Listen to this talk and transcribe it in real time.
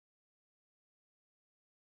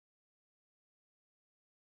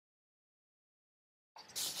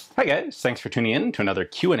Hi guys, thanks for tuning in to another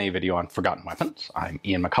Q&A video on Forgotten Weapons. I'm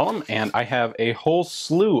Ian McCullum, and I have a whole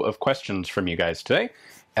slew of questions from you guys today.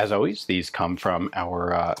 As always, these come from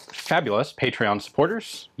our fabulous Patreon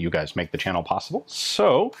supporters. You guys make the channel possible,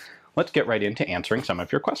 so let's get right into answering some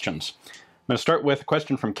of your questions. I'm going to start with a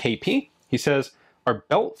question from KP. He says, are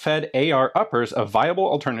belt-fed AR uppers a viable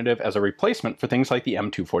alternative as a replacement for things like the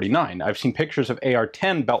M249? I've seen pictures of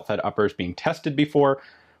AR-10 belt-fed uppers being tested before.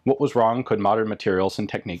 What was wrong? Could modern materials and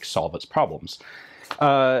techniques solve its problems?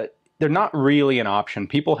 They're not really an option.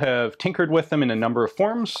 People have tinkered with them in a number of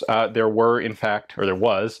forms. There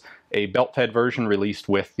was a belt-fed version released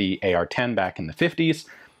with the AR-10 back in the 50s.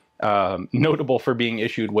 Notable for being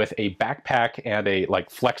issued with a backpack and a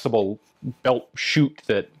flexible belt chute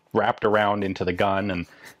that wrapped around into the gun, and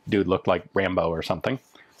dude looked like Rambo or something.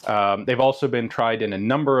 They've also been tried in a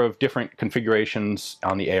number of different configurations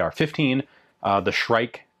on the AR-15. The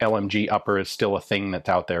Shrike LMG upper is still a thing that's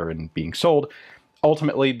out there and being sold.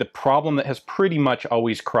 Ultimately, the problem that has pretty much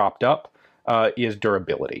always cropped up is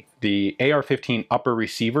durability. The AR-15 upper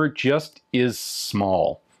receiver just is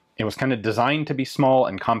small. It was kind of designed to be small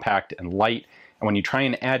and compact and light, and when you try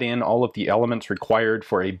and add in all of the elements required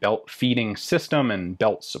for a belt feeding system and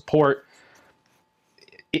belt support,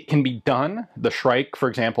 it can be done. The Shrike, for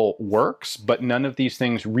example, works, but none of these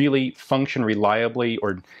things really function reliably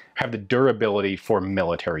or have the durability for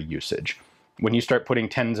military usage. When you start putting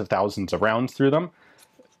tens of thousands of rounds through them,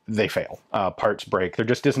 they fail. Parts break. There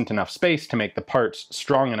just isn't enough space to make the parts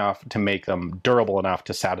strong enough to make them durable enough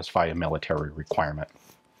to satisfy a military requirement.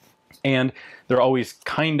 And they're always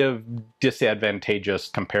kind of disadvantageous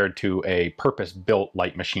compared to a purpose-built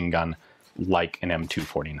light machine gun like an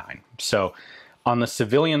M249. So on the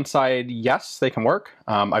civilian side, yes, they can work.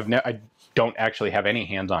 I don't actually have any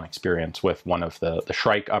hands-on experience with one of the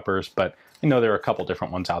Shrike uppers, but I know there are a couple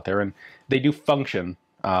different ones out there, and they do function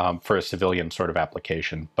for a civilian sort of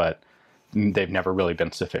application, but they've never really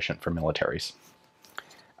been sufficient for militaries.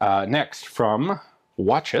 Next, from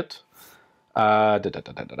Watch It.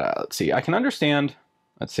 Let's see, I can understand,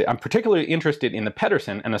 I'm particularly interested in the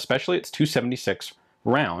Pedersen, and especially its 276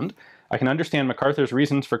 round. I can understand MacArthur's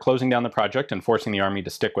reasons for closing down the project and forcing the Army to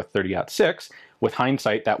stick with 30-06. With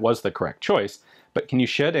hindsight, that was the correct choice. But can you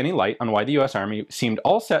shed any light on why the U.S. Army seemed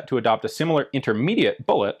all set to adopt a similar intermediate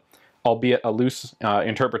bullet, albeit a loose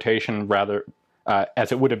interpretation rather,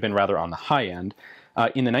 as it would have been rather on the high end,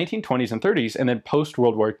 in the 1920s and 30s, and then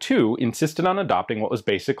post-World War II insisted on adopting what was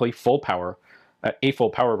basically a full power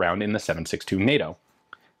round in the 7.62 NATO.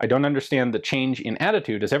 I don't understand the change in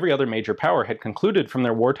attitude, as every other major power had concluded from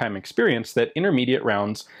their wartime experience that intermediate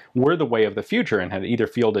rounds were the way of the future and had either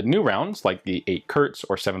fielded new rounds like the 8 Kurtz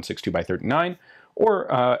or 7.62x39,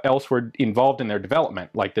 or else were involved in their development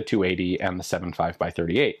like the 280 and the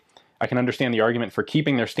 7.5x38. I can understand the argument for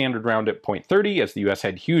keeping their standard round at .30, as the US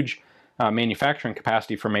had huge manufacturing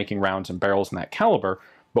capacity for making rounds and barrels in that caliber,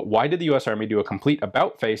 but why did the US Army do a complete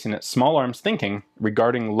about-face in its small arms thinking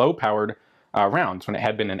regarding low-powered rounds when it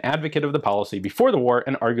had been an advocate of the policy before the war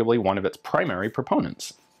and arguably one of its primary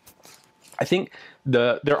proponents? I think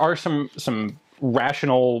there are some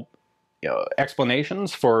rational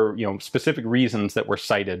explanations for specific reasons that were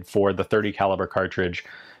cited for the .30 caliber cartridge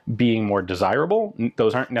being more desirable.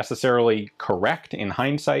 Those aren't necessarily correct in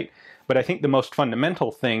hindsight, but I think the most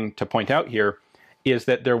fundamental thing to point out here is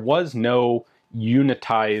that there was no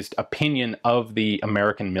unitized opinion of the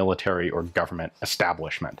American military or government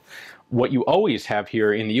establishment. What you always have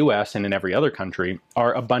here in the US and in every other country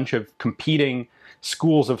are a bunch of competing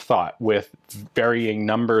schools of thought with varying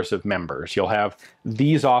numbers of members. You'll have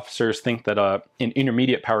these officers think that an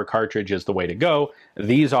intermediate power cartridge is the way to go.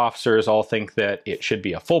 These officers all think that it should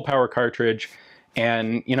be a full power cartridge.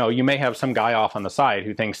 And you may have some guy off on the side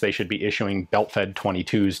who thinks they should be issuing belt-fed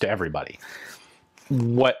 22s to everybody.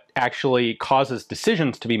 What actually causes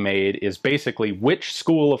decisions to be made is basically which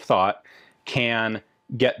school of thought can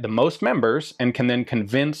get the most members and can then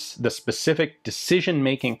convince the specific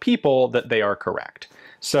decision-making people that they are correct.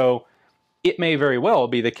 So it may very well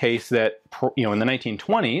be the case that, in the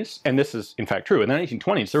 1920s, and this is in fact true, in the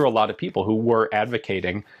 1920s there were a lot of people who were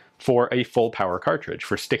advocating for a full power cartridge,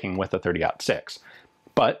 for sticking with the 30-06.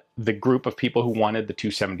 But the group of people who wanted the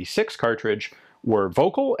 276 cartridge were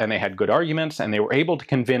vocal, and they had good arguments, and they were able to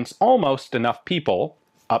convince almost enough people,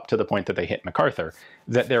 up to the point that they hit MacArthur,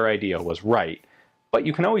 that their idea was right. But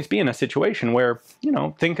you can always be in a situation where,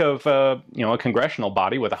 think of a congressional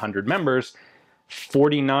body with 100 members,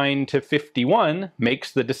 49 to 51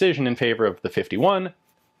 makes the decision in favor of the 51.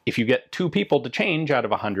 If you get 2 people to change out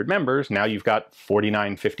of 100 members, now you've got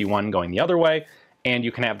 49-51 going the other way, and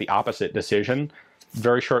you can have the opposite decision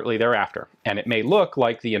very shortly thereafter. And it may look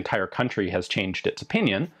like the entire country has changed its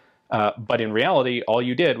opinion, but in reality, all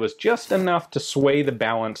you did was just enough to sway the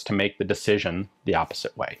balance to make the decision the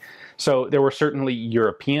opposite way. So there were certainly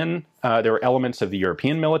there were elements of the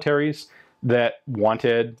European militaries that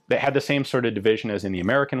had the same sort of division as in the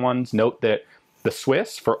American ones. Note that the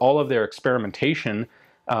Swiss, for all of their experimentation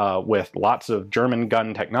with lots of German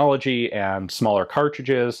gun technology and smaller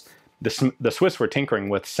cartridges, the Swiss were tinkering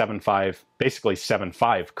with basically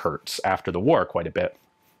 7.5 Kurtz after the war quite a bit.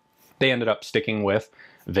 They ended up sticking with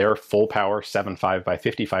their full power 7.5 by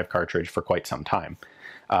 55 cartridge for quite some time.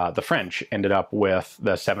 The French ended up with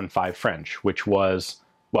the 7.5 French, which was,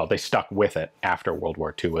 well, they stuck with it after World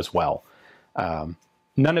War II as well.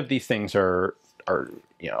 None of these things are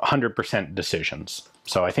 100% decisions.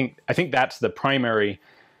 So I think that's the primary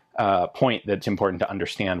point that's important to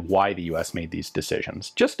understand why the U.S. made these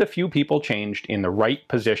decisions. Just a few people changed in the right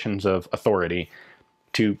positions of authority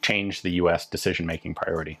to change the U.S. decision-making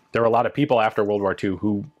priority. There were a lot of people after World War II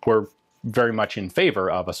who were very much in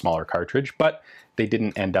favor of a smaller cartridge, but they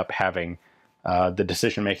didn't end up having the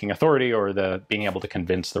decision-making authority or the being able to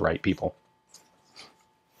convince the right people.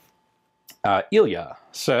 Ilya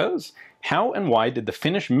says, how and why did the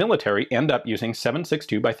Finnish military end up using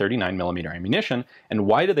 7.62 by 39mm ammunition, and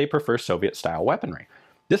why do they prefer Soviet-style weaponry?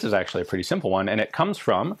 This is actually a pretty simple one, and it comes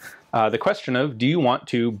from the question of, do you want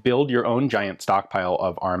to build your own giant stockpile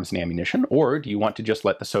of arms and ammunition, or do you want to just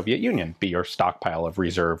let the Soviet Union be your stockpile of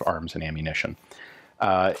reserve arms and ammunition?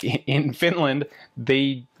 In Finland,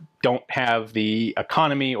 they don't have the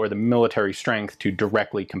economy or the military strength to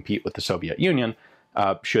directly compete with the Soviet Union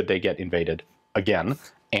should they get invaded again.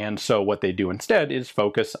 And so what they do instead is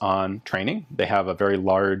focus on training. They have a very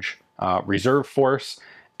large reserve force,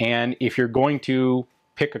 and if you're going to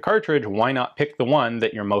pick a cartridge, why not pick the one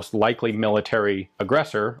that your most likely military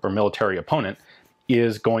aggressor or military opponent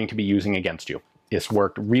is going to be using against you? It's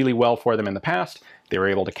worked really well for them in the past. They were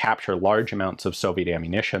able to capture large amounts of Soviet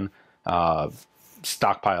ammunition,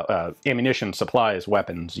 ammunition, supplies,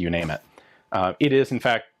 weapons, you name it. It is, in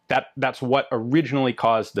fact, that's what originally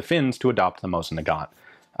caused the Finns to adopt the Mosin-Nagant.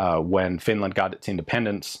 When Finland got its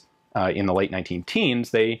independence in the late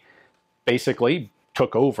 19-teens, they basically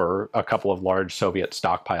took over a couple of large Soviet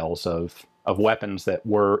stockpiles of weapons that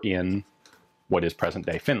were in what is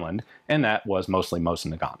present-day Finland, and that was mostly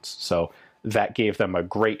Mosin-Nagants. So that gave them a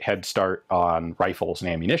great head start on rifles and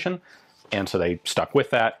ammunition, and so they stuck with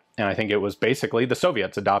that. And I think it was basically the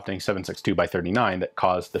Soviets adopting 7.62 by 39 that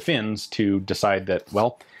caused the Finns to decide that,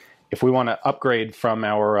 well, if we want to upgrade from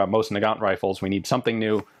our Mosin-Nagant rifles, we need something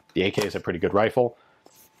new. The AK is a pretty good rifle.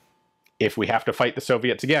 If we have to fight the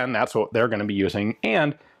Soviets again, that's what they're going to be using.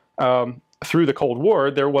 And through the Cold War,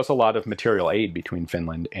 there was a lot of material aid between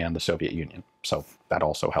Finland and the Soviet Union. So that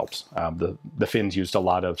also helps. The Finns used a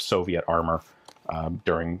lot of Soviet armor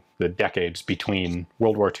during the decades between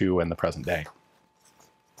World War II and the present day.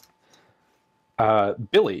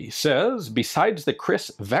 Billy says, besides the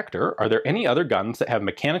Chris Vector, are there any other guns that have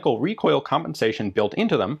mechanical recoil compensation built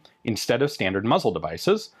into them instead of standard muzzle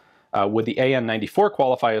devices? Would the AN-94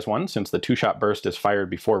 qualify as one, since the two-shot burst is fired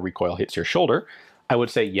before recoil hits your shoulder? I would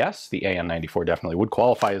say yes, the AN-94 definitely would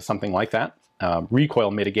qualify as something like that. Recoil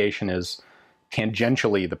mitigation is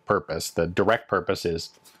tangentially the purpose. The direct purpose is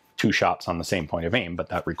two shots on the same point of aim, but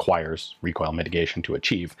that requires recoil mitigation to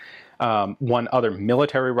achieve. One other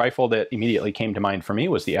military rifle that immediately came to mind for me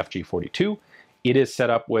was the FG-42. It is set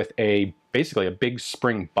up with basically a big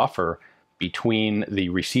spring buffer between the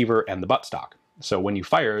receiver and the buttstock. So when you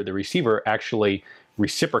fire, the receiver actually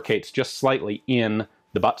reciprocates just slightly in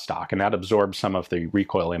the buttstock, and that absorbs some of the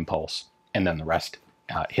recoil impulse, and then the rest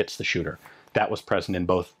hits the shooter. That was present in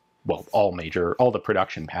both, well, all the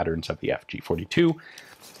production patterns of the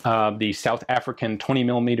FG-42. The South African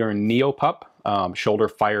 20mm Neopup,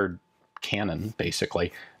 shoulder-fired cannon,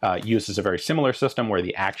 basically, uses a very similar system where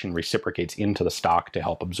the action reciprocates into the stock to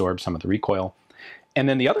help absorb some of the recoil. And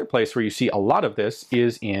then the other place where you see a lot of this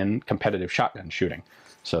is in competitive shotgun shooting.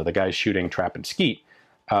 So the guys shooting trap and skeet,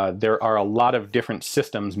 there are a lot of different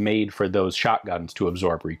systems made for those shotguns to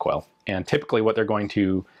absorb recoil. And typically what they're going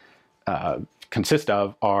to consist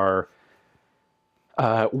of are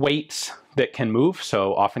weights that can move.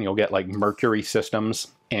 So often you'll get like mercury systems,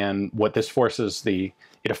 and what this forces it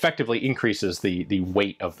effectively increases the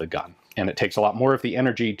weight of the gun. And it takes a lot more of the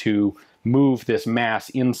energy to move this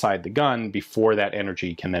mass inside the gun before that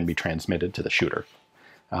energy can then be transmitted to the shooter.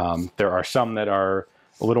 There are some that are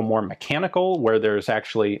a little more mechanical, where there's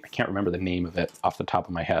actually, I can't remember the name of it off the top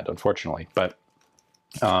of my head, unfortunately, but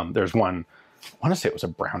there's one, I want to say it was a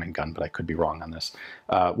Browning gun, but I could be wrong on this,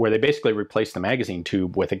 where they basically replace the magazine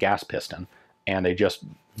tube with a gas piston. and they just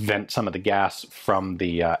vent some of the gas from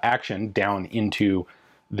the action down into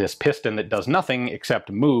this piston that does nothing except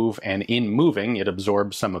move, and in moving it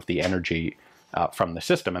absorbs some of the energy from the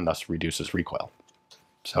system and thus reduces recoil.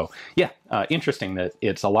 So yeah, interesting that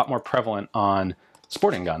it's a lot more prevalent on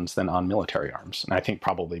sporting guns than on military arms. And I think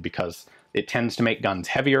probably because it tends to make guns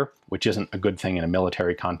heavier, which isn't a good thing in a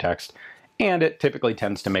military context, and it typically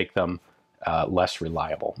tends to make them less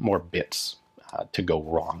reliable, more bits to go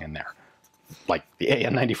wrong in there. Like the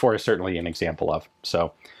AN-94 is certainly an example of.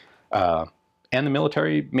 So, and the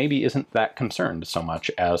military maybe isn't that concerned so much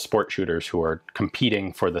as sport shooters who are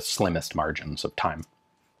competing for the slimmest margins of time.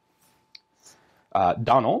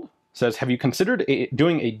 Donald says, have you considered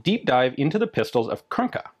doing a deep dive into the pistols of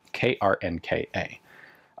Krnka, K-R-N-K-A?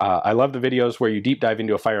 I love the videos where you deep dive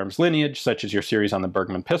into a firearms lineage, such as your series on the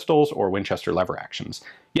Bergmann pistols or Winchester lever actions.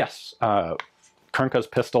 Yes, Krnka's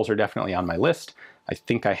pistols are definitely on my list. I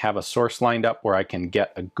think I have a source lined up where I can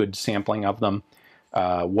get a good sampling of them.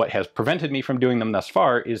 What has prevented me from doing them thus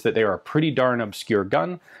far is that they are a pretty darn obscure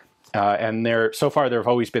gun, and so far there have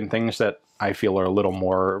always been things that I feel are a little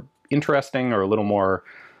more interesting or a little more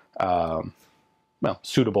well,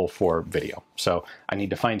 suitable for video. So I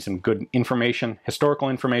need to find some good information,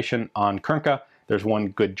 historical information on Krnka. There's one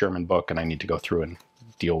good German book, and I need to go through and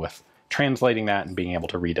deal with translating that and being able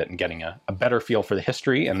to read it and getting a better feel for the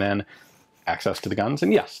history, and then access to the guns.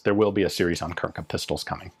 And yes, there will be a series on Krnka pistols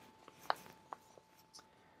coming.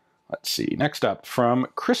 Let's see, next up from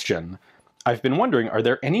Christian. I've been wondering, are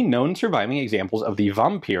there any known surviving examples of the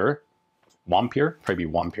Vampir, probably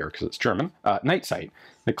Vampir because it's German, night sight?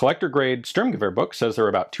 The collector grade Sturmgewehr book says there are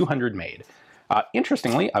about 200 made.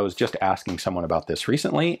 Interestingly, I was just asking someone about this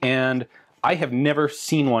recently, and I have never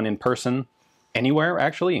seen one in person anywhere,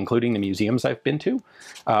 actually, including the museums I've been to.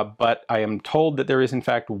 But I am told that there is, in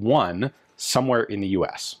fact, one somewhere in the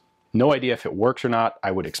US. No idea if it works or not.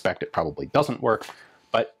 I would expect it probably doesn't work.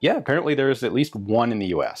 But yeah, apparently there's at least one in the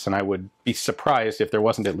US, and I would be surprised if there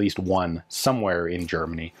wasn't at least one somewhere in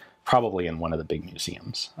Germany, probably in one of the big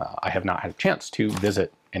museums. I have not had a chance to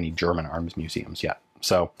visit any German arms museums yet.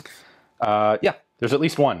 So yeah, there's at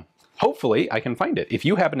least one. Hopefully I can find it. If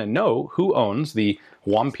you happen to know who owns the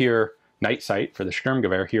Vampir night sight for the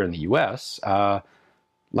Sturmgewehr here in the US,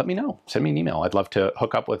 let me know. Send me an email. I'd love to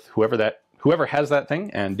hook up with whoever has that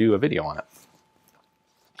thing and do a video on it.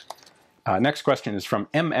 Next question is from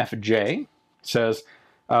MFJ. It says,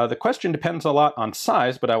 the question depends a lot on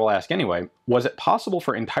size, but I will ask anyway. Was it possible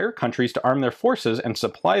for entire countries to arm their forces and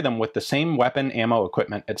supply them with the same weapon, ammo,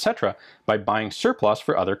 equipment, etc. by buying surplus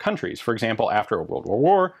for other countries? For example, after a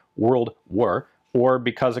World War, or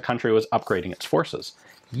because a country was upgrading its forces?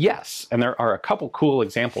 Yes, and there are a couple cool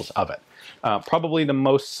examples of it. Probably the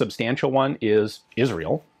most substantial one is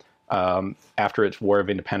Israel. After its War of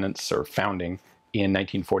Independence or founding in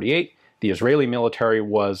 1948, the Israeli military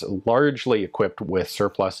was largely equipped with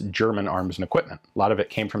surplus German arms and equipment. A lot of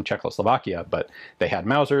it came from Czechoslovakia, but they had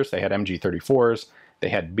Mausers, they had MG-34s, they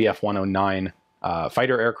had Bf-109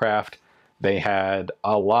 fighter aircraft, they had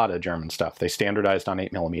a lot of German stuff. They standardized on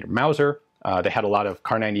 8mm Mauser. They had a lot of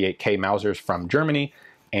Kar-98K Mausers from Germany,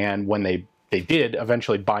 and when they did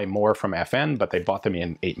eventually buy more from FN, but they bought them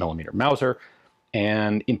in 8mm Mauser,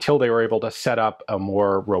 and until they were able to set up a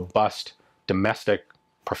more robust domestic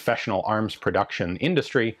professional arms production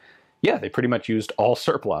industry, yeah, they pretty much used all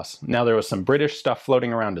surplus. Now there was some British stuff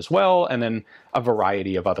floating around as well, and then a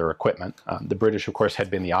variety of other equipment. The British, of course,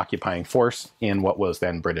 had been the occupying force in what was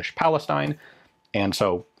then British Palestine, and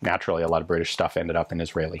so naturally a lot of British stuff ended up in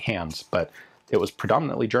Israeli hands, but it was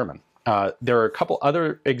predominantly German. There are a couple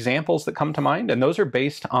other examples that come to mind, and those are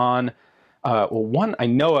based on, well, one I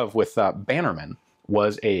know of with Bannerman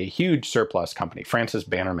was a huge surplus company, Francis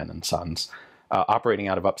Bannerman and Sons, operating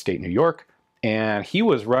out of upstate New York, and he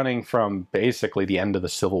was running from basically the end of the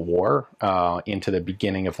Civil War into the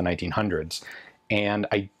beginning of the 1900s. And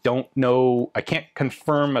I don't know, I can't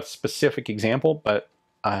confirm a specific example, but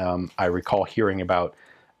I recall hearing about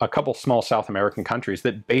a couple small South American countries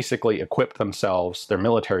that basically equipped themselves, their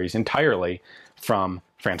militaries, entirely from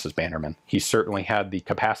Francis Bannerman. He certainly had the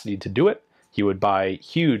capacity to do it. He would buy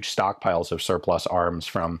huge stockpiles of surplus arms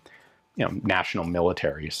from, national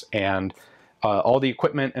militaries, and all the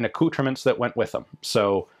equipment and accoutrements that went with them.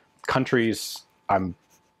 So countries, I'm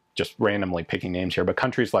just randomly picking names here, but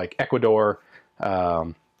countries like Ecuador,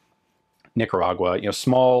 Nicaragua,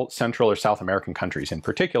 small Central or South American countries in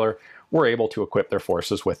particular, were able to equip their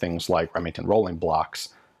forces with things like Remington rolling blocks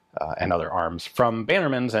and other arms from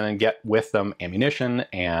Bannerman's, and then get with them ammunition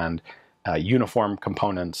and uniform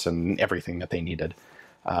components and everything that they needed.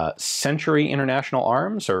 Century International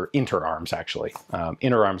Arms, or Interarms actually.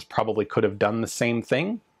 Interarms probably could have done the same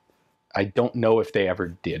thing. I don't know if they ever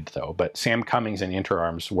did though, but Sam Cummings and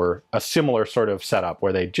Interarms were a similar sort of setup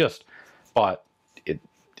where they just bought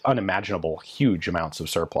unimaginable huge amounts of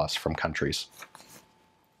surplus from countries.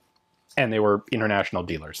 And they were international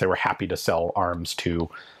dealers. They were happy to sell arms to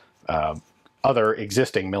other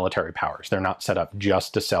existing military powers. They're not set up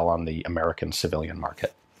just to sell on the American civilian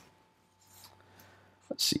market.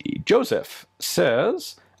 Let's see. Joseph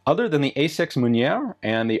says, other than the A6 Meunier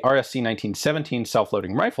and the RSC 1917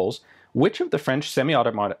 self-loading rifles, which of the French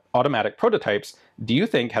semi-automatic prototypes do you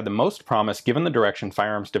think had the most promise given the direction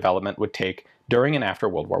firearms development would take during and after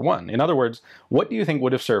World War I? In other words, what do you think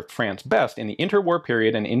would have served France best in the interwar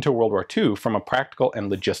period and into World War II from a practical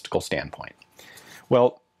and logistical standpoint?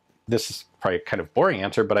 Well, this is probably a kind of boring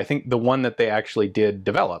answer, but I think the one that they actually did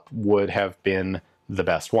develop would have been the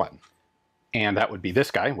best one. And that would be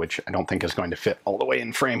this guy, which I don't think is going to fit all the way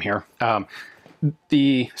in frame here. So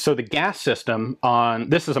the gas system on,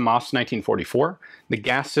 this is a MOS 1944. The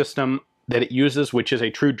gas system that it uses, which is a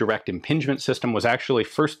true direct impingement system, was actually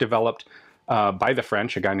first developed by the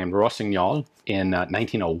French, a guy named Rossignol, in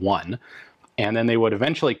 1901. And then they would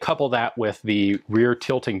eventually couple that with the rear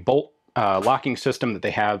tilting bolt locking system that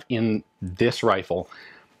they have in this rifle.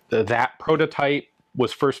 That prototype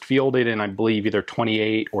was first fielded in, I believe, either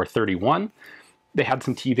 28 or 31. They had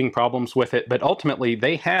some teething problems with it, but ultimately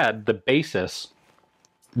they had the basis,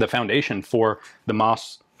 the foundation for the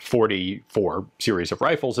MOS 44 series of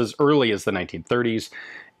rifles as early as the 1930s.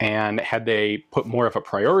 And had they put more of a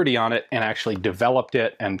priority on it and actually developed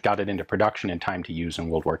it and got it into production in time to use in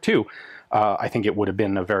World War II, I think it would have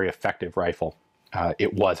been a very effective rifle.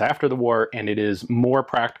 It was after the war, and it is more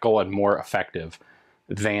practical and more effective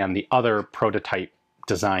than the other prototype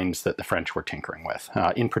designs that the French were tinkering with.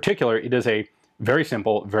 In particular, it is a very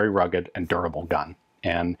simple, very rugged, and durable gun.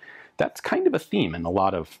 And that's kind of a theme in a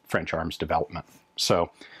lot of French arms development. So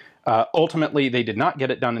ultimately, they did not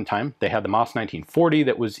get it done in time. They had the MOS 1940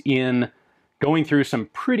 that was going through some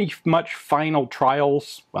pretty much final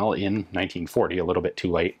trials, well, in 1940, a little bit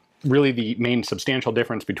too late. Really, the main substantial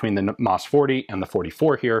difference between the MOS 40 and the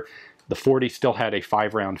 44 here, the 40 still had a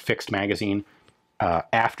 5-round fixed magazine.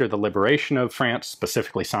 After the liberation of France,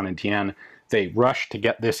 specifically Saint-Étienne, they rushed to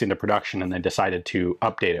get this into production and then decided to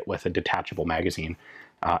update it with a detachable magazine.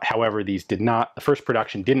 However, these did not, the first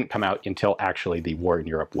production didn't come out until actually the war in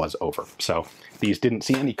Europe was over. So these didn't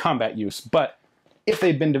see any combat use, but if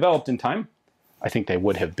they'd been developed in time, I think they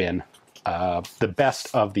would have been the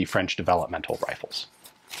best of the French developmental rifles.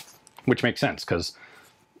 Which makes sense, because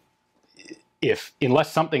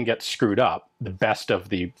unless something gets screwed up, the best of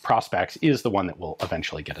the prospects is the one that will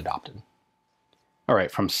eventually get adopted. All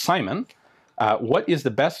right, from Simon, what is the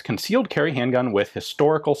best concealed carry handgun with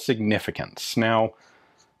historical significance? Now,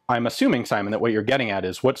 I'm assuming, Simon, that what you're getting at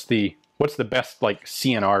is what's the best like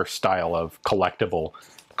CNR style of collectible,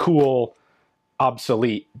 cool,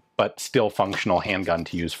 obsolete, but still functional handgun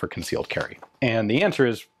to use for concealed carry? And the answer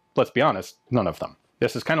is, let's be honest, none of them.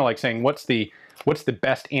 This is kind of like saying, what's the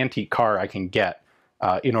best antique car I can get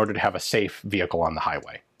in order to have a safe vehicle on the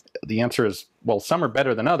highway? The answer is, well, some are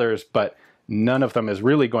better than others, but none of them is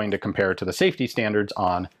really going to compare to the safety standards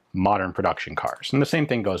on modern production cars. And the same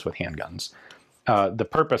thing goes with handguns. The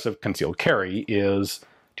purpose of concealed carry is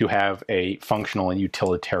to have a functional and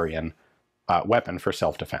utilitarian weapon for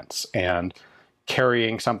self-defense. And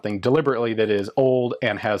carrying something deliberately that is old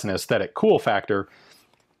and has an aesthetic cool factor,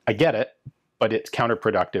 I get it, but it's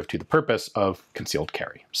counterproductive to the purpose of concealed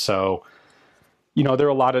carry. So, you know, there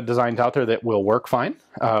are a lot of designs out there that will work fine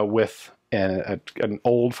with an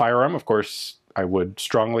old firearm. Of course, I would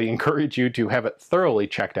strongly encourage you to have it thoroughly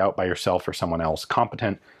checked out by yourself or someone else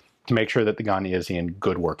competent to make sure that the gun is in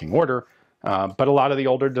good working order. But a lot of the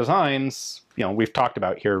older designs, you know, we've talked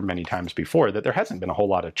about here many times before that there hasn't been a whole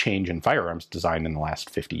lot of change in firearms design in the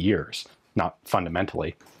last 50 years, not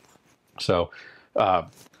fundamentally. So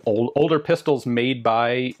older pistols made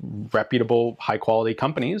by reputable, high-quality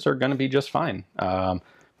companies are going to be just fine.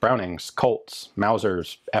 Brownings, Colts,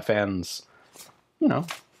 Mausers, FNs. You know,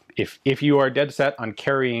 if you are dead set on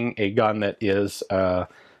carrying a gun that is a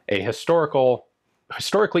historically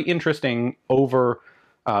interesting over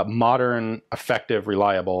modern, effective,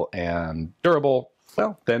 reliable, and durable,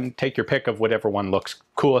 well, then take your pick of whatever one looks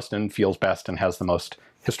coolest and feels best and has the most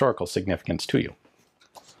historical significance to you.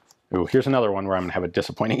 Ooh, here's another one where I'm going to have a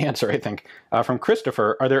disappointing answer, I think. From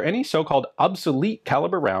Christopher, are there any so-called obsolete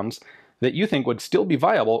caliber rounds that you think would still be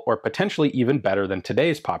viable or potentially even better than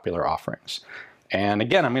today's popular offerings? And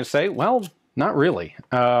again, I'm going to say, well, not really.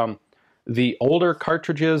 The older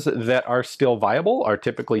cartridges that are still viable are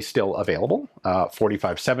typically still available.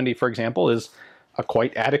 4570, for example, is a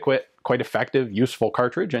quite adequate, quite effective, useful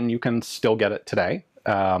cartridge, and you can still get it today.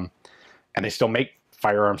 And they still make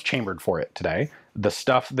firearms chambered for it today. The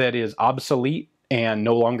stuff that is obsolete and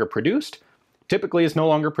no longer produced typically is no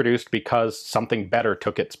longer produced because something better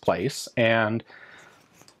took its place, and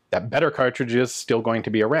that better cartridge is still going to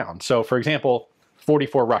be around. So, for example,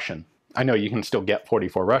 44 Russian. I know you can still get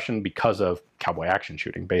 44 Russian because of cowboy action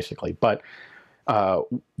shooting, basically, but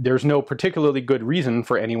there's no particularly good reason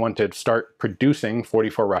for anyone to start producing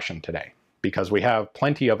 44 Russian today, because we have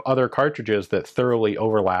plenty of other cartridges that thoroughly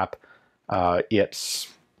overlap its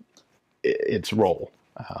role,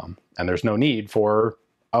 and there's no need for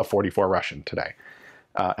a 44 Russian today.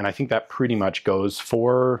 And I think that pretty much goes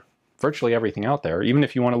for virtually everything out there. Even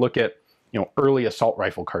if you want to look at, you know, early assault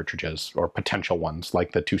rifle cartridges or potential ones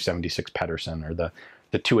like the 276 Pedersen or the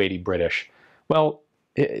 280 British, well,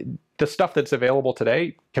 the stuff that's available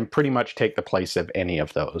today can pretty much take the place of any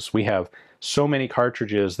of those. We have so many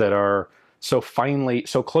cartridges that are so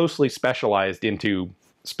closely specialized into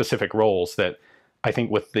specific roles that I think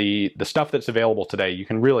with the stuff that's available today, you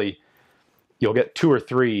can really, you'll get 2 or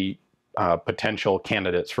 3 potential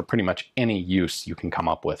candidates for pretty much any use you can come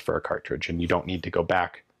up with for a cartridge, and you don't need to go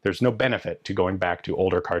back. There's no benefit to going back to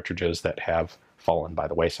older cartridges that have fallen by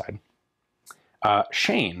the wayside.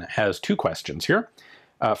 Shane has 2 questions here.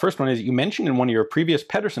 First one is, you mentioned in one of your previous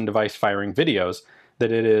Pedersen device firing videos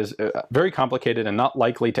that it is very complicated and not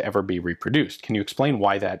likely to ever be reproduced. Can you explain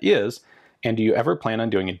why that is? And do you ever plan on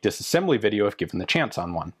doing a disassembly video if given the chance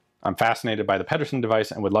on one? I'm fascinated by the Pedersen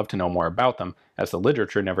device and would love to know more about them, as the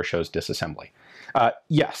literature never shows disassembly.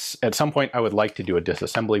 Yes, at some point I would like to do a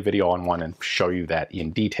disassembly video on one and show you that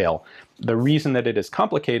in detail. The reason that it is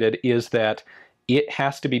complicated is that it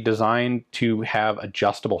has to be designed to have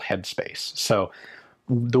adjustable headspace. So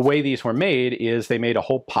the way these were made is they made a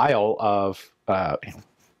whole pile of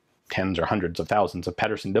tens or hundreds of thousands of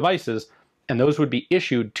Pedersen devices, and those would be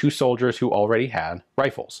issued to soldiers who already had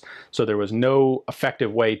rifles. So there was no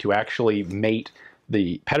effective way to actually mate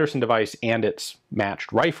the Pedersen device and its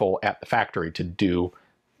matched rifle at the factory to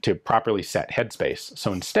properly set headspace.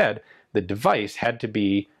 So instead, the device had to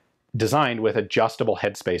be designed with adjustable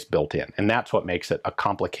headspace built in, and that's what makes it a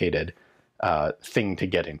complicated thing to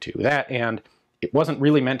get into. That, and it wasn't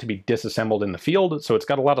really meant to be disassembled in the field, so it's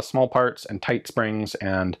got a lot of small parts and tight springs,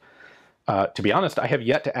 and to be honest, I have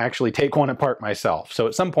yet to actually take one apart myself. So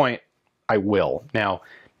at some point, I will. Now,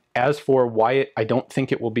 as for why I don't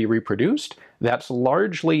think it will be reproduced, that's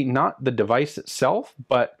largely not the device itself,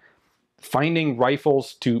 but finding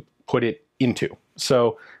rifles to put it into.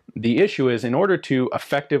 So the issue is, in order to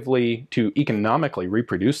effectively, to economically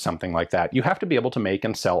reproduce something like that, you have to be able to make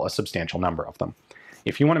and sell a substantial number of them.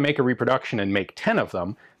 If you want to make a reproduction and make 10 of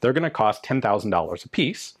them, they're going to cost $10,000 a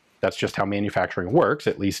piece. That's just how manufacturing works,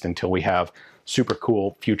 at least until we have super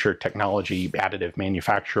cool future technology, additive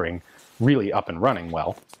manufacturing really up and running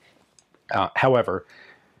well. However,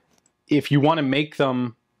 if you want to make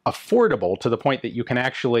them affordable to the point that you can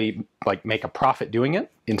actually make a profit doing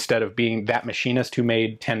it, instead of being that machinist who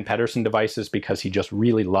made 10 Pedersen devices because he just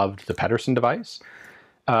really loved the Pedersen device,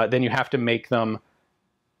 then you have to make them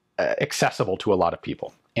accessible to a lot of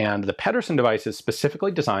people. And the Pedersen device is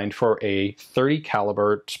specifically designed for a 30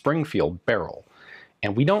 caliber Springfield barrel.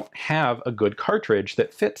 And we don't have a good cartridge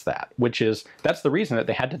that fits that, that's the reason that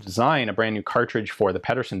they had to design a brand new cartridge for the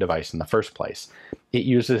Pedersen device in the first place. It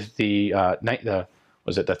uses the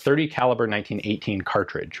 30 caliber 1918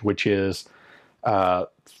 cartridge, which is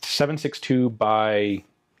 7.62 by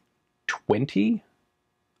 20,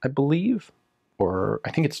 I believe, or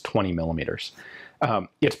I think it's 20 millimeters.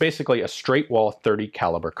 It's basically a straight wall 30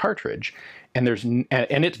 caliber cartridge, and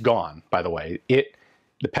it's gone, by the way.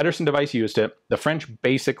 The Pedersen device used it. The French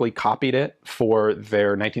basically copied it for their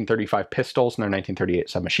 1935 pistols and their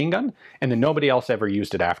 1938 submachine gun, and then nobody else ever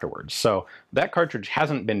used it afterwards. So that cartridge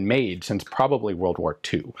hasn't been made since probably World War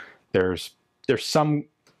II. There's some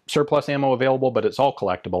surplus ammo available, but it's all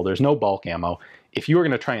collectible. There's no bulk ammo. If you were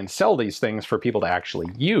going to try and sell these things for people to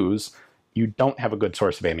actually use, you don't have a good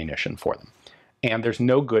source of ammunition for them. And there's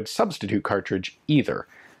no good substitute cartridge either.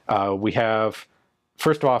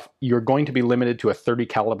 First off, you're going to be limited to a 30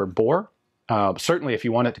 caliber bore. Certainly if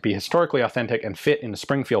you want it to be historically authentic and fit in a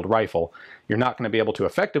Springfield rifle, you're not going to be able to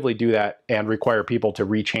effectively do that and require people to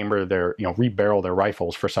rechamber their, rebarrel their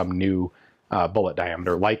rifles for some new bullet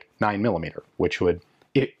diameter like 9mm, which would,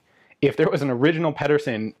 if there was an original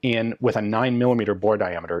Pedersen with a 9mm bore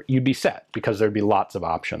diameter, you'd be set because there'd be lots of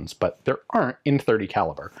options, but there aren't in 30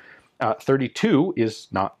 caliber. 32 is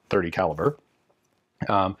not 30 caliber.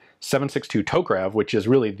 7.62 Tokarev, which is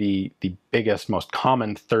really the biggest, most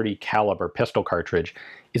common 30 caliber pistol cartridge,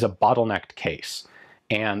 is a bottlenecked case.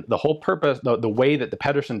 And the whole purpose, the way that the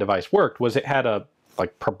Pedersen device worked was it had a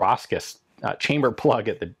like proboscis chamber plug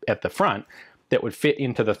at the front that would fit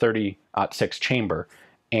into the 30-06 chamber.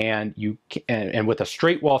 And with a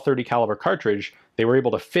straight wall 30 caliber cartridge, they were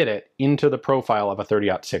able to fit it into the profile of a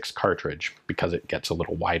 30-06 cartridge because it gets a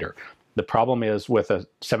little wider. The problem is with a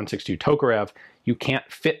 7.62 Tokarev, you can't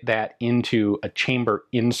fit that into a chamber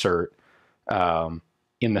insert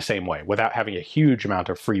in the same way without having a huge amount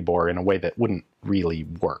of free bore in a way that wouldn't really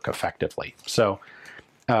work effectively. So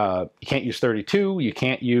you can't use 32, you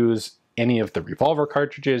can't use any of the revolver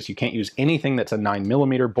cartridges, you can't use anything that's a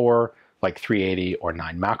 9mm bore like 380 or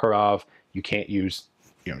 9 Makarov. You can't use,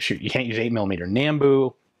 you can't use 8mm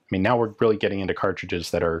Nambu. I mean, now we're really getting into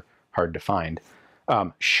cartridges that are hard to find.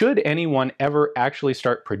 Should anyone ever actually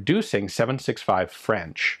start producing 7.65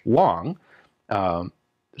 French long,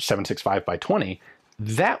 7.65 by 20,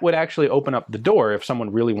 that would actually open up the door if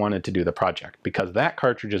someone really wanted to do the project, because that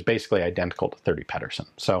cartridge is basically identical to 30 Pedersen.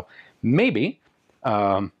 So maybe,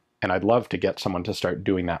 and I'd love to get someone to start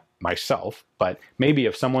doing that myself, but maybe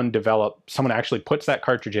if someone actually puts that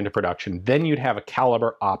cartridge into production, then you'd have a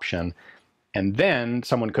caliber option, and then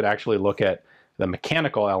someone could actually look at the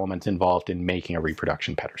mechanical elements involved in making a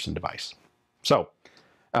reproduction Pedersen device. So,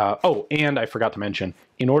 oh, and I forgot to mention,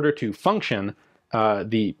 in order to function,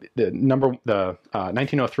 the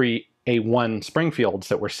 1903 A1 Springfields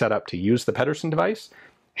that were set up to use the Pedersen device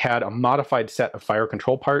had a modified set of fire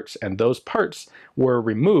control parts, and those parts were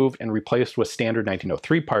removed and replaced with standard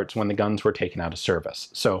 1903 parts when the guns were taken out of service.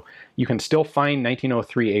 So you can still find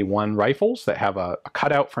 1903 A1 rifles that have a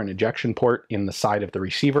cutout for an ejection port in the side of the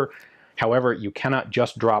receiver. However, you cannot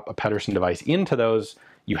just drop a Pedersen device into those.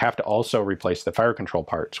 You have to also replace the fire control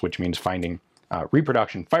parts, which means finding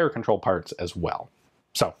reproduction fire control parts as well.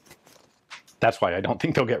 So that's why I don't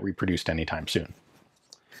think they'll get reproduced anytime soon.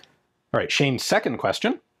 All right, Shane's second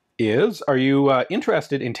question is, are you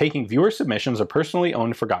interested in taking viewer submissions of personally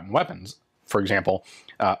owned forgotten weapons? For example,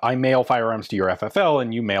 I mail firearms to your FFL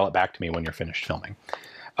and you mail it back to me when you're finished filming.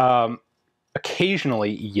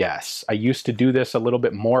 Occasionally, yes. I used to do this a little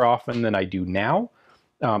bit more often than I do now.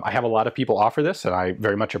 I have a lot of people offer this, and I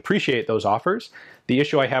very much appreciate those offers. The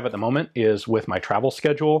issue I have at the moment is with my travel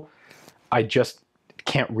schedule. I just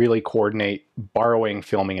can't really coordinate borrowing,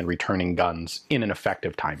 filming, and returning guns in an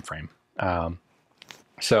effective time frame.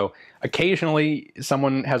 So occasionally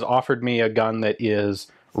someone has offered me a gun that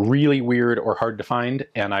is really weird or hard to find,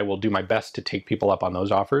 and I will do my best to take people up on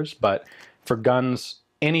those offers. But for guns,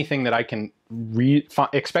 anything that I can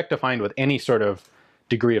expect to find with any sort of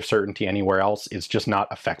degree of certainty anywhere else is just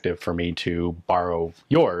not effective for me to borrow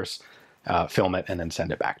yours, film it, and then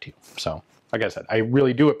send it back to you. So like I said, I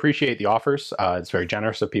really do appreciate the offers. It's very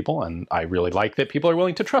generous of people, and I really like that people are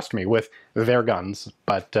willing to trust me with their guns,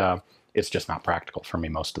 but it's just not practical for me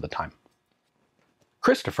most of the time.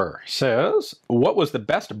 Christopher says, what was the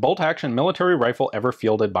best bolt-action military rifle ever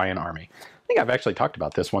fielded by an army? I think I've actually talked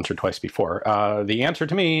about this once or twice before. The answer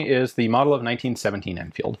to me is the model of 1917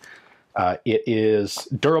 Enfield. It is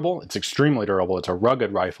durable. It's extremely durable. It's a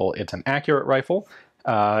rugged rifle. It's an accurate rifle.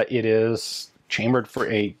 It is chambered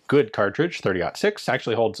for a good cartridge, 30-06,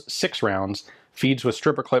 actually holds 6 rounds, feeds with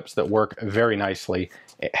stripper clips that work very nicely.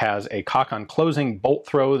 It has a cock-on closing bolt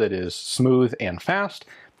throw that is smooth and fast,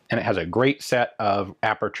 and it has a great set of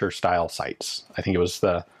aperture-style sights. I think it was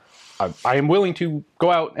I am willing to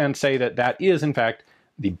go out and say that that is, in fact,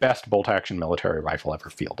 the best bolt-action military rifle ever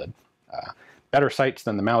fielded. Better sights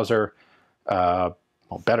than the Mauser, well,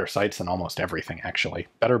 better sights than almost everything, actually.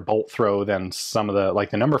 Better bolt throw than some of the,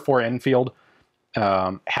 like the number 4 Enfield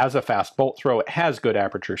has a fast bolt throw. It has good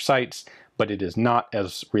aperture sights, but it is not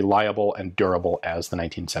as reliable and durable as the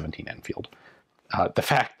 1917 Enfield. The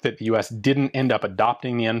fact that the US didn't end up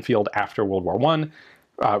adopting the Enfield after World War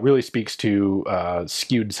I really speaks to a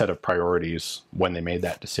skewed set of priorities when they made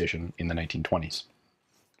that decision in the 1920s.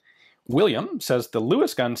 William says the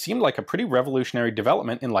Lewis gun seemed like a pretty revolutionary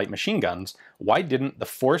development in light machine guns. Why didn't the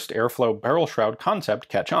forced airflow barrel shroud concept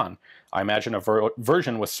catch on? I imagine a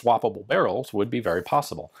version with swappable barrels would be very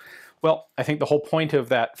possible. Well, I think the whole point of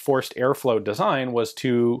that forced airflow design was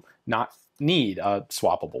to not need a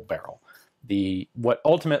swappable barrel. What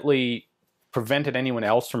ultimately prevented anyone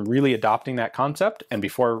else from really adopting that concept, and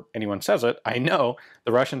before anyone says it, I know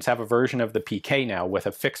the Russians have a version of the PK now with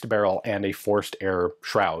a fixed barrel and a forced air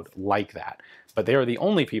shroud like that. But they are the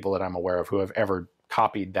only people that I'm aware of who have ever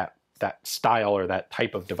copied that style or that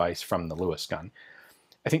type of device from the Lewis gun.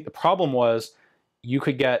 I think the problem was you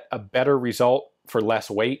could get a better result for less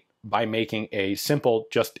weight by making a simple,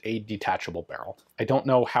 just a detachable barrel. I don't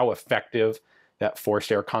know how effective that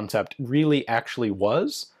forced air concept really actually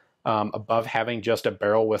was, above having just a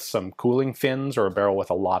barrel with some cooling fins or a barrel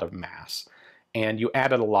with a lot of mass. And you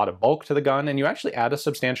added a lot of bulk to the gun, and you actually add a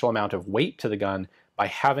substantial amount of weight to the gun by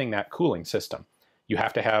having that cooling system. You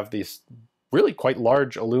have to have this really quite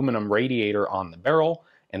large aluminum radiator on the barrel,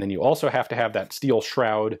 and then you also have to have that steel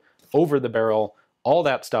shroud over the barrel. All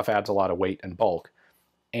that stuff adds a lot of weight and bulk.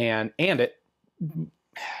 And it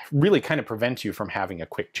really kind of prevents you from having a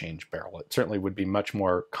quick change barrel. It certainly would be much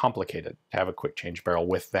more complicated to have a quick change barrel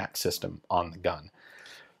with that system on the gun.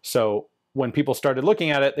 So when people started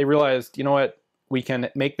looking at it, they realized, you know what, we can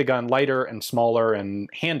make the gun lighter and smaller and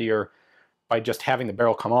handier by just having the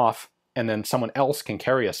barrel come off, and then someone else can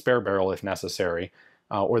carry a spare barrel if necessary,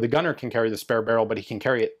 or the gunner can carry the spare barrel, but he can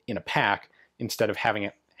carry it in a pack instead of having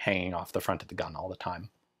it hanging off the front of the gun all the time.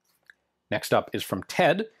 Next up is from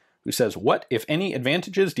Ted, who says, what, if any,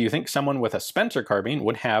 advantages do you think someone with a Spencer carbine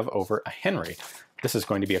would have over a Henry? This is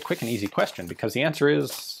going to be a quick and easy question because the answer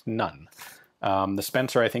is none. The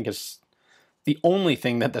Spencer, I think, is the only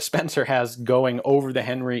thing that the Spencer has going over the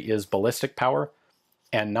Henry is ballistic power,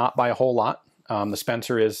 and not by a whole lot. The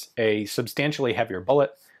Spencer is a substantially heavier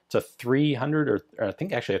bullet. It's a 300, or I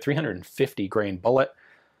think actually a 350 grain bullet,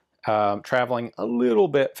 traveling a little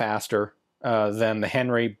bit faster than the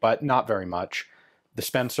Henry, but not very much. The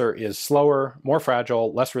Spencer is slower, more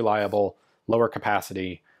fragile, less reliable, lower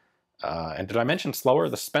capacity. And did I mention slower?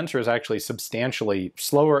 The Spencer is actually substantially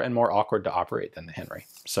slower and more awkward to operate than the Henry.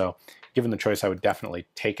 So given the choice, I would definitely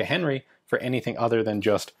take a Henry for anything other than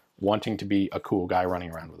just wanting to be a cool guy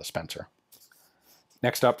running around with a Spencer.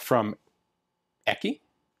 Next up from Eki,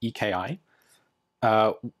 E-K-I.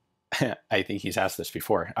 I think he's asked this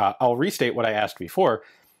before. I'll restate what I asked before.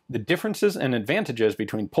 The differences and advantages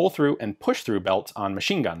between pull-through and push-through belts on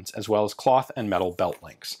machine guns, as well as cloth and metal belt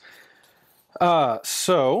links.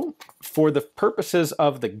 So, for the purposes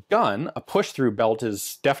of the gun, a push-through belt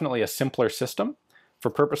is definitely a simpler system. For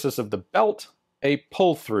purposes of the belt, a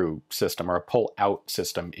pull-through system or a pull-out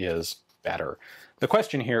system is better. The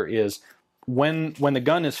question here is, when the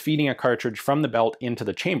gun is feeding a cartridge from the belt into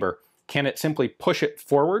the chamber, can it simply push it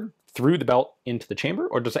forward through the belt into the chamber,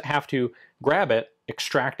 or does it have to grab it,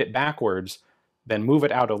 extract it backwards, then move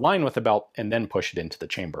it out of line with the belt, and then push it into the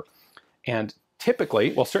chamber? And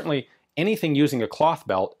typically, well, certainly anything using a cloth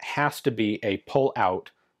belt has to be a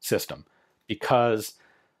pull-out system, because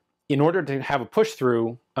in order to have a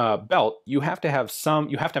push-through belt, you have to have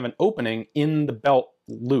an opening in the belt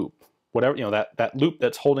loop. Whatever, you know, that loop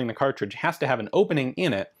that's holding the cartridge has to have an opening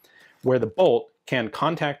in it where the bolt can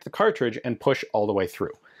contact the cartridge and push all the way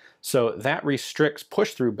through. So that restricts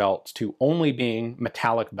push-through belts to only being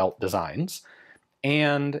metallic belt designs.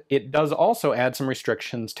 And it does also add some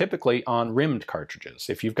restrictions typically on rimmed cartridges.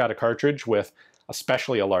 If you've got a cartridge with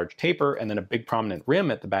especially a large taper and then a big prominent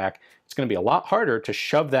rim at the back, it's going to be a lot harder to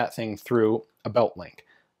shove that thing through a belt link.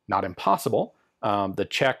 Not impossible. The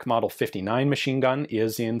Czech Model 59 machine gun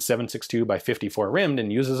is in 7.62 by 54 rimmed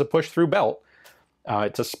and uses a push-through belt.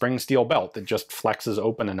 It's a spring steel belt that just flexes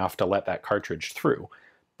open enough to let that cartridge through.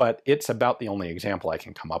 But it's about the only example I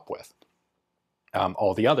can come up with.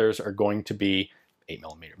 All the others are going to be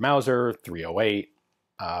 8mm Mauser, 308,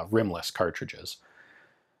 rimless cartridges.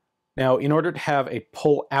 Now, in order to have a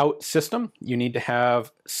pull-out system, you need to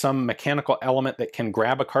have some mechanical element that can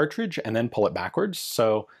grab a cartridge and then pull it backwards.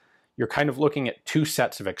 So you're kind of looking at two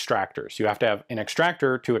sets of extractors. You have to have an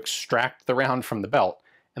extractor to extract the round from the belt,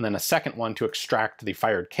 and then a second one to extract the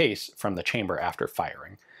fired case from the chamber after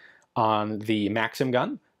firing. On the Maxim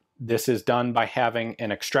gun, this is done by having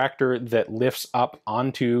an extractor that lifts up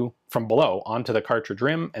from below onto the cartridge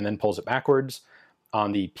rim and then pulls it backwards.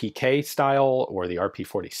 On the PK style or the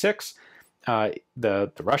RP46,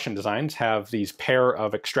 the Russian designs have these pair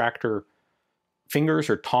of extractor fingers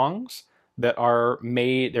or tongs that are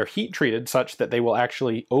made, they're heat treated such that they will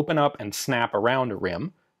actually open up and snap around a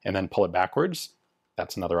rim and then pull it backwards.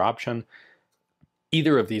 That's another option.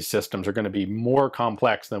 Either of these systems are going to be more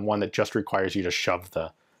complex than one that just requires you to shove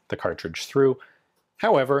the cartridge through.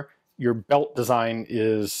 However, your belt design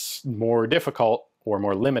is more difficult or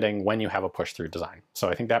more limiting when you have a push-through design. So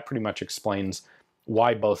I think that pretty much explains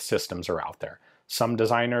why both systems are out there. Some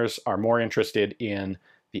designers are more interested in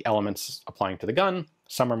the elements applying to the gun.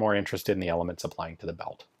 Some are more interested in the elements applying to the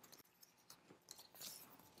belt.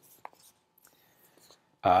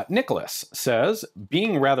 Nicholas says,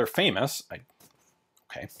 being rather famous,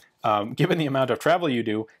 given the amount of travel you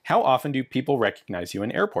do, how often do people recognize you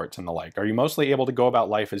in airports and the like? Are you mostly able to go about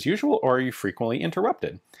life as usual, or are you frequently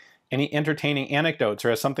interrupted? Any entertaining anecdotes,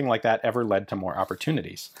 or has something like that ever led to more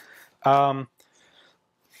opportunities? Not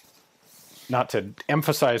to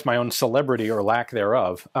emphasize my own celebrity or lack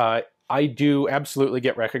thereof, I do absolutely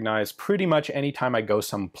get recognized pretty much anytime I go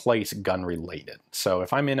someplace gun-related. So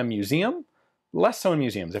if I'm in a museum, less so in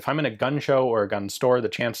museums. If I'm in a gun show or a gun store, the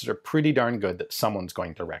chances are pretty darn good that someone's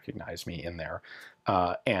going to recognize me in there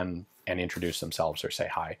and introduce themselves or say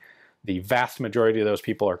hi. The vast majority of those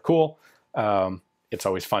people are cool. It's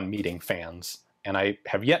always fun meeting fans. And I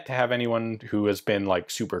have yet to have anyone who has been like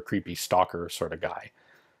super creepy stalker sort of guy.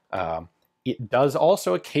 It does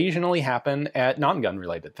also occasionally happen at non-gun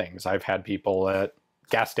related things. I've had people at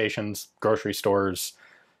gas stations, grocery stores,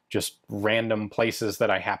 just random places that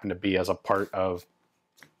I happen to be as a part of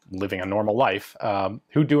living a normal life,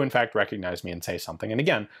 who do in fact recognize me and say something. And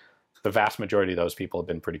again, the vast majority of those people have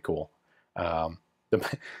been pretty cool.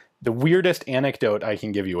 The weirdest anecdote I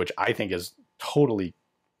can give you, which I think is totally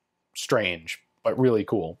strange, but really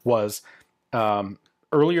cool, was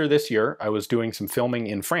earlier this year, I was doing some filming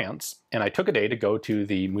in France, and I took a day to go to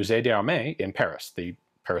the Musée des Armées in Paris, the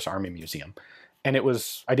Paris Army Museum. And it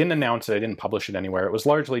was, I didn't announce it, I didn't publish it anywhere. It was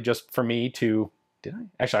largely just for me to, did I?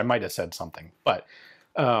 Actually, I might have said something, but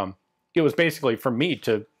it was basically for me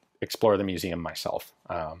to explore the museum myself.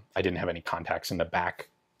 I didn't have any contacts in the back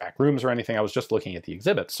rooms or anything. I was just looking at the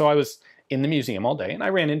exhibits. So I was in the museum all day, and I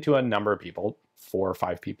ran into a number of people, 4 or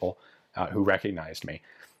 5 people, who recognized me.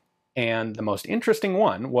 And the most interesting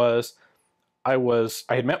one was, I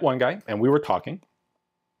had met one guy and we were talking,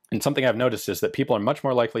 and something I've noticed is that people are much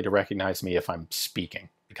more likely to recognize me if I'm speaking,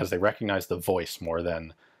 because they recognize the voice more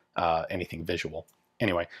than anything visual.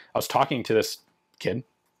 Anyway, I was talking to this kid,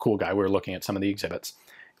 cool guy, we were looking at some of the exhibits,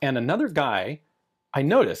 and another guy, I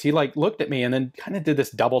noticed, he like looked at me and then kind of did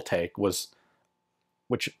this double take, which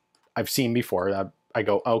I've seen before. I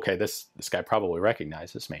go, okay, this guy probably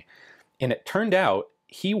recognizes me. And it turned out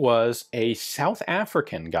he was a South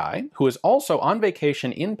African guy who was also on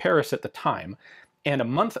vacation in Paris at the time. And a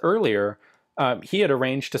month earlier, he had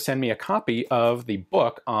arranged to send me a copy of the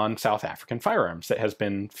book on South African firearms that has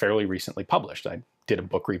been fairly recently published. I did a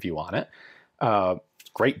book review on it.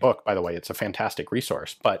 Great book, by the way. It's a fantastic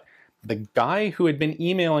resource. But the guy who had been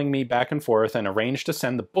emailing me back and forth and arranged to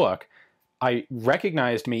send the book, I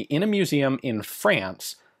recognized me in a museum in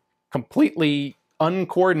France, completely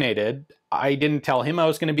uncoordinated. I didn't tell him I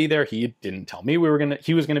was going to be there. He didn't tell me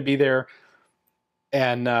he was going to be there.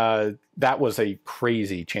 And that was a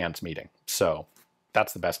crazy chance meeting. So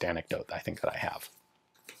that's the best anecdote I think that I have.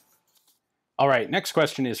 All right, next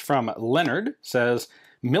question is from Leonard. Says,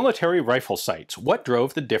 military rifle sights. What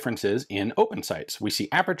drove the differences in open sights? We see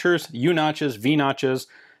apertures, U-notches, V-notches,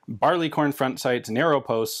 barleycorn front sights, narrow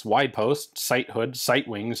posts, wide posts, sight hoods, sight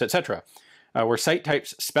wings, etc. Were sight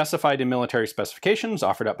types specified in military specifications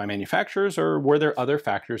offered up by manufacturers, or were there other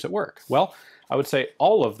factors at work? Well, I would say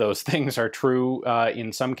all of those things are true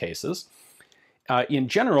in some cases. In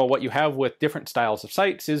general, what you have with different styles of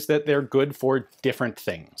sights is that they're good for different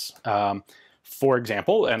things. For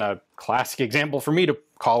example, and a classic example for me to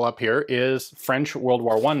call up here is French World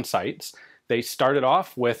War I sights. They started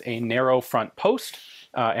off with a narrow front post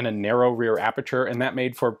and a narrow rear aperture, and that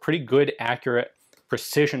made for pretty good, accurate,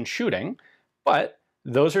 precision shooting. But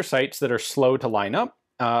those are sights that are slow to line up,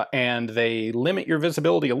 and they limit your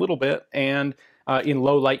visibility a little bit, and in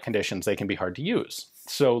low light conditions, they can be hard to use.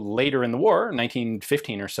 So later in the war,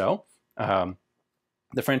 1915 or so,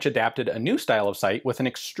 the French adapted a new style of sight with an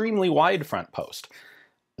extremely wide front post.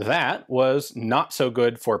 That was not so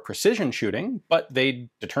good for precision shooting, but they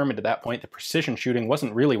determined at that point that precision shooting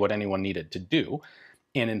wasn't really what anyone needed to do.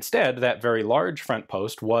 And instead, that very large front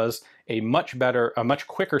post was a much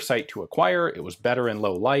quicker sight to acquire. It was better in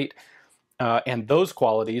low light, and those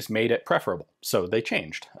qualities made it preferable. So they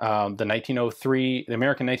changed. The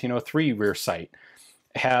American 1903 rear sight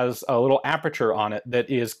has a little aperture on it that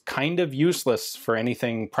is kind of useless for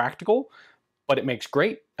anything practical, but it makes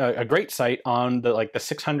a great sight on the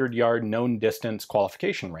 600-yard known distance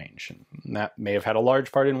qualification range. And that may have had a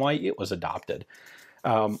large part in why it was adopted.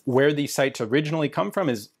 Where these sights originally come from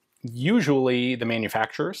is usually the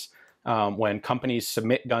manufacturers. When companies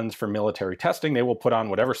submit guns for military testing, they will put on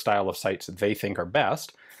whatever style of sights that they think are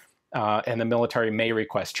best. And the military may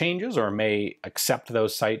request changes or may accept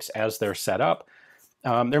those sights as they're set up.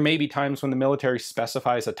 There may be times when the military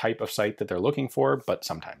specifies a type of sight that they're looking for, but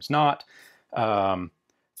sometimes not.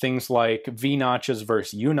 Things like V-notches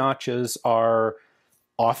versus U-notches are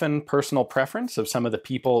often personal preference of some of the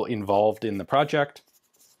people involved in the project.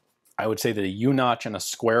 I would say that a U-notch and a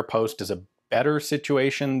square post is a better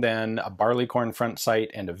situation than a barleycorn front sight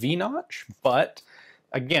and a V-notch, but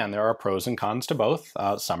again, there are pros and cons to both.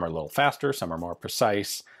 Some are a little faster, some are more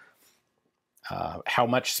precise. How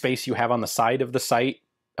much space you have on the side of the sight,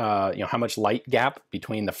 how much light gap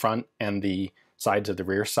between the front and the sides of the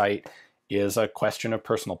rear sight is a question of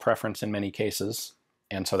personal preference in many cases.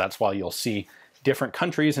 And so that's why you'll see different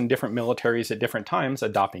countries and different militaries at different times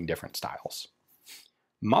adopting different styles.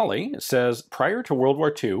 Molly says, prior to World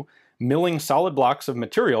War II, milling solid blocks of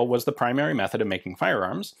material was the primary method of making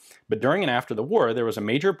firearms, but during and after the war, there was a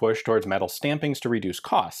major push towards metal stampings to reduce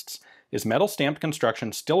costs. Is metal stamped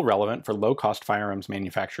construction still relevant for low-cost firearms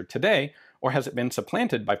manufactured today, or has it been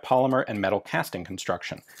supplanted by polymer and metal casting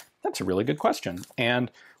construction? That's a really good question.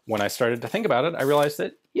 And when I started to think about it, I realized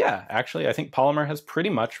that, yeah, actually, I think polymer has pretty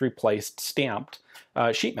much replaced stamped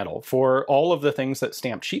sheet metal for all of the things that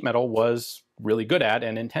stamped sheet metal was really good at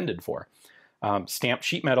and intended for. Stamped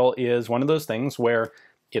sheet metal is one of those things where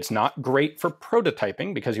it's not great for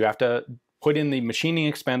prototyping because you have to put in the machining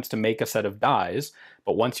expense to make a set of dies,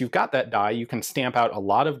 but once you've got that die, you can stamp out a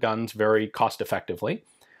lot of guns very cost effectively.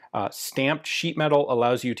 Stamped sheet metal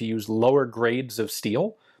allows you to use lower grades of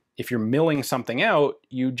steel. If you're milling something out,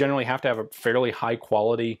 you generally have to have a fairly high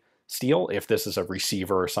quality steel if this is a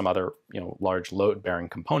receiver or some other large load-bearing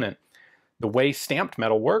component. The way stamped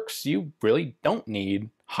metal works, you really don't need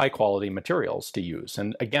high quality materials to use.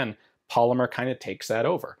 And again, polymer kind of takes that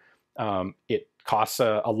over. It costs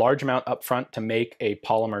a large amount upfront to make a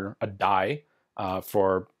die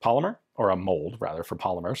for polymer, or a mold rather for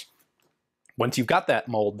polymers. Once you've got that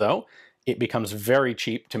mold though, it becomes very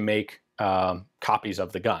cheap to make copies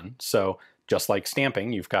of the gun. So just like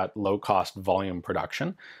stamping, you've got low cost volume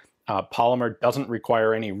production. Polymer doesn't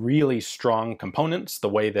require any really strong components the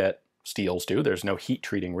way that steels do. There's no heat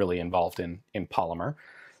treating really involved in polymer.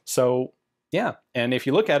 So yeah, and if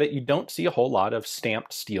you look at it, you don't see a whole lot of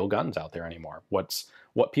stamped steel guns out there anymore.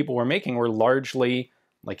 What people were making were largely,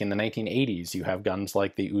 like in the 1980s, you have guns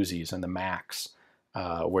like the Uzis and the Macs,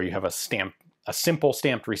 where you have a simple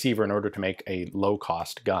stamped receiver in order to make a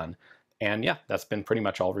low-cost gun. And yeah, that's been pretty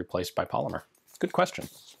much all replaced by polymer. Good question.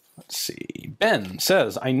 Let's see. Ben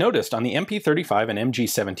says, I noticed on the MP35 and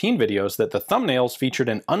MG17 videos that the thumbnails featured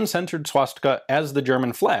an uncensored swastika as the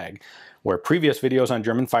German flag, where previous videos on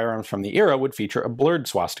German firearms from the era would feature a blurred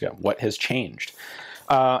swastika. What has changed?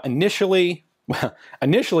 Initially,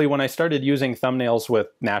 when I started using thumbnails with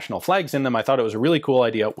national flags in them, I thought it was a really cool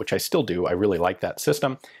idea, which I still do. I really like that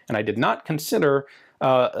system. And I did not consider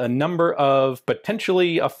a number of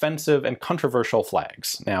potentially offensive and controversial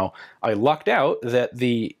flags. Now, I lucked out that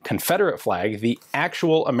the Confederate flag, the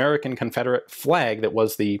actual American Confederate flag that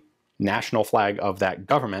was the national flag of that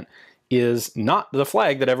government, is not the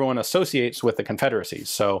flag that everyone associates with the Confederacy.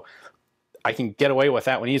 So I can get away with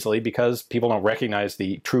that one easily because people don't recognize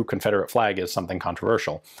the true Confederate flag as something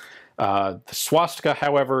controversial. The swastika,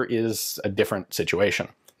 however, is a different situation.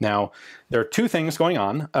 Now, there are two things going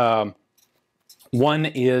on. One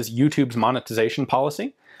is YouTube's monetization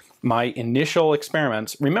policy. My initial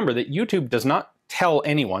experiments, remember that YouTube does not tell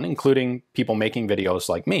anyone, including people making videos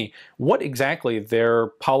like me, what exactly their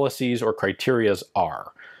policies or criterias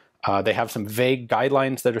are. They have some vague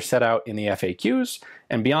guidelines that are set out in the FAQs,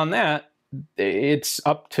 and beyond that, it's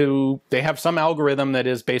up to, they have some algorithm that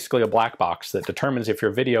is basically a black box that determines if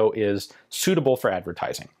your video is suitable for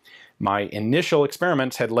advertising. My initial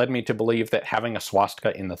experiments had led me to believe that having a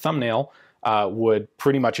swastika in the thumbnail would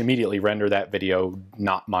pretty much immediately render that video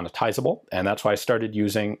not monetizable, and that's why I started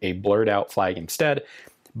using a blurred out flag instead.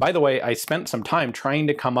 By the way, I spent some time trying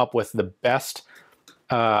to come up with the best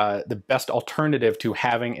alternative to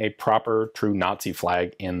having a proper true Nazi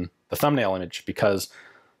flag in the thumbnail image, because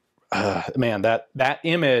man, that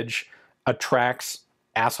image attracts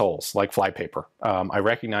assholes like flypaper. I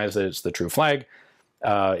recognize that it's the true flag.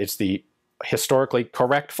 It's the historically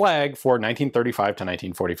correct flag for 1935 to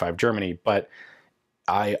 1945 Germany, but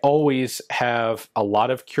I always have a lot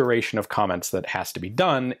of curation of comments that has to be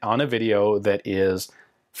done on a video that is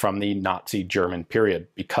from the Nazi German period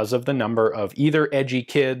because of the number of either edgy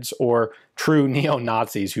kids or true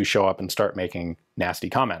neo-Nazis who show up and start making nasty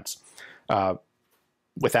comments.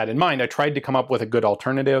 With that in mind, I tried to come up with a good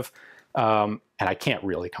alternative, and I can't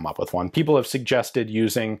really come up with one. People have suggested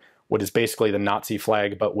using what is basically the Nazi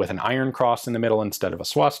flag, but with an iron cross in the middle instead of a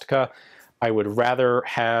swastika. I would rather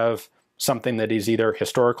have something that is either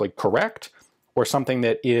historically correct or something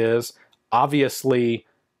that is obviously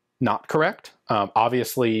not correct,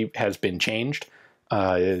 obviously has been changed.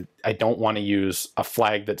 I don't want to use a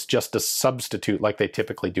flag that's just a substitute like they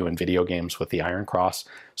typically do in video games with the iron cross.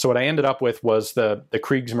 So what I ended up with was the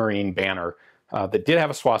Kriegsmarine banner that did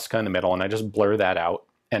have a swastika in the middle, and I just blur that out.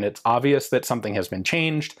 And it's obvious that something has been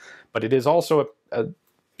changed, but it is also,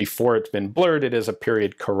 before it's been blurred, it is a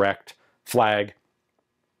period correct flag.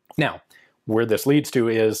 Now, where this leads to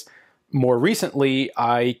is, more recently,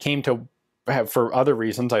 I came to have, for other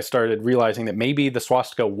reasons, I started realizing that maybe the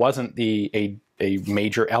swastika wasn't a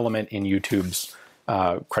major element in YouTube's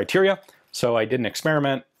criteria. So I did an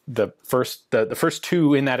experiment. The first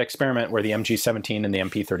two in that experiment were the MG17 and the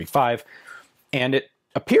MP35, and it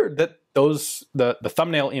appeared that the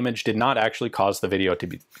thumbnail image did not actually cause the video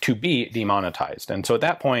to be demonetized. And so at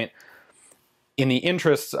that point, in the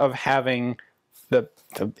interests of having the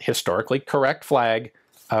historically correct flag,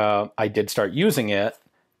 I did start using it.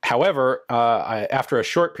 However, after a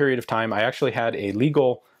short period of time, I actually had a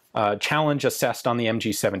legal challenge assessed on the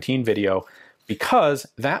MG17 video, because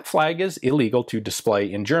that flag is illegal to display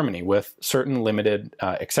in Germany with certain limited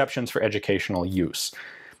exceptions for educational use.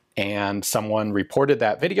 And someone reported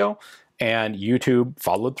that video, and YouTube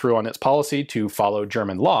followed through on its policy to follow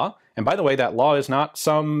German law. And by the way, that law is not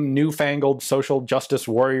some newfangled social justice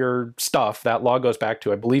warrior stuff. That law goes back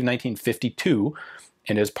to, I believe, 1952,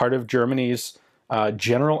 and is part of Germany's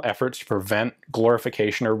general efforts to prevent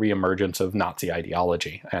glorification or reemergence of Nazi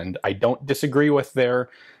ideology. And I don't disagree with their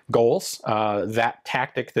goals. That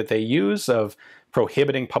tactic that they use of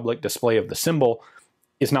prohibiting public display of the symbol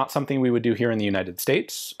is not something we would do here in the United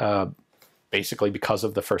States, basically because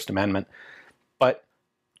of the First Amendment. But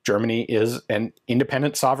Germany is an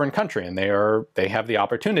independent sovereign country, and they have the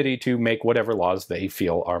opportunity to make whatever laws they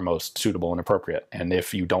feel are most suitable and appropriate. And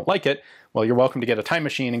if you don't like it, well, you're welcome to get a time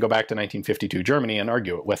machine and go back to 1952 Germany and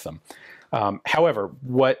argue it with them. However,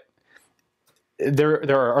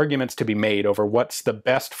 there are arguments to be made over what's the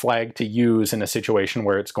best flag to use in a situation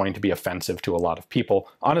where it's going to be offensive to a lot of people.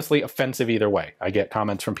 Honestly, offensive either way. I get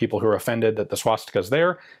comments from people who are offended that the swastika's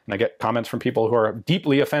there, and I get comments from people who are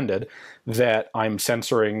deeply offended that I'm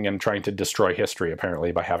censoring and trying to destroy history,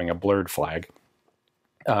 apparently, by having a blurred flag.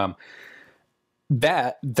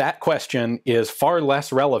 That question is far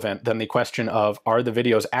less relevant than the question of, are the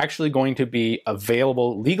videos actually going to be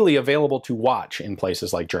legally available to watch in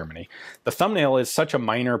places like Germany? The thumbnail is such a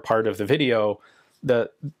minor part of the video. The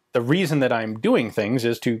reason that I'm doing things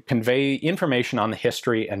is to convey information on the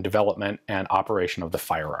history and development and operation of the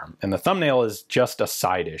firearm. And the thumbnail is just a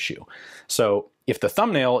side issue. So if the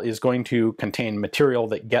thumbnail is going to contain material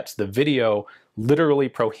that gets the video literally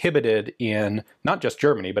prohibited in not just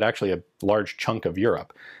Germany, but actually a large chunk of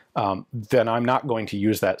Europe, then I'm not going to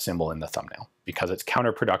use that symbol in the thumbnail, because it's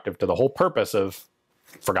counterproductive to the whole purpose of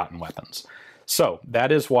forgotten weapons. So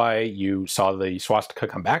that is why you saw the swastika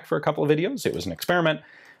come back for a couple of videos. It was an experiment.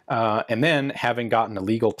 And then, having gotten a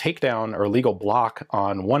legal takedown or a legal block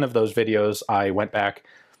on one of those videos, I went back.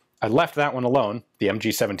 I left that one alone, the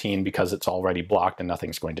MG17, because it's already blocked and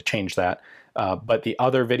nothing's going to change that. But the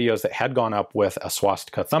other videos that had gone up with a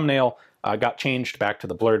swastika thumbnail got changed back to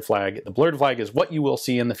the blurred flag. The blurred flag is what you will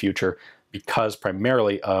see in the future because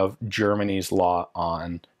primarily of Germany's law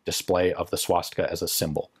on display of the swastika as a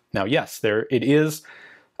symbol. Now, yes, it is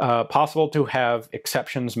possible to have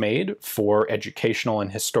exceptions made for educational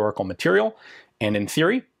and historical material. And in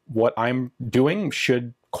theory, what I'm doing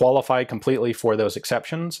should qualify completely for those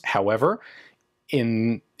exceptions. However,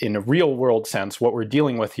 in a real world sense, what we're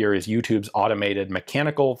dealing with here is YouTube's automated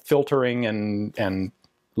mechanical filtering and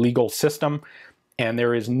legal system. And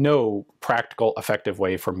there is no practical, effective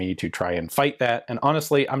way for me to try and fight that. And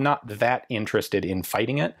honestly, I'm not that interested in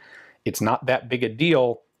fighting it. It's not that big a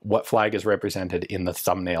deal what flag is represented in the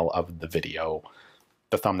thumbnail of the video.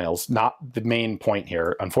 The thumbnail's not the main point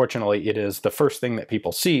here. Unfortunately, it is the first thing that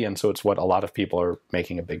people see, and so it's what a lot of people are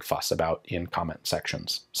making a big fuss about in comment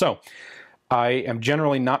sections. So I am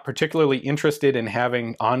generally not particularly interested in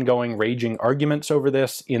having ongoing raging arguments over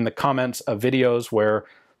this in the comments of videos where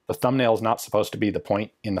the thumbnail is not supposed to be the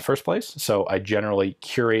point in the first place. So I generally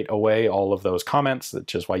curate away all of those comments,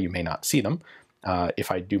 which is why you may not see them.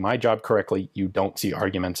 If I do my job correctly, you don't see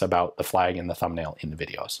arguments about the flag in the thumbnail in the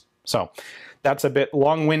videos. So that's a bit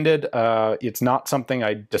long-winded. It's not something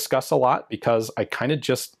I discuss a lot because I kind of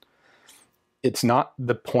it's not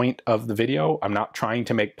the point of the video. I'm not trying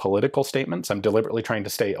to make political statements. I'm deliberately trying to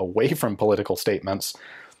stay away from political statements.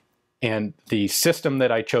 And the system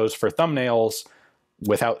that I chose for thumbnails,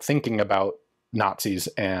 without thinking about Nazis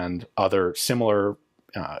and other similar,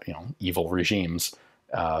 evil regimes,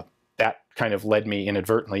 that kind of led me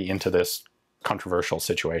inadvertently into this controversial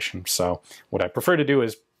situation. So what I prefer to do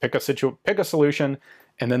is pick a solution,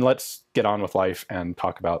 and then let's get on with life and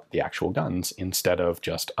talk about the actual guns instead of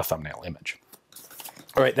just a thumbnail image.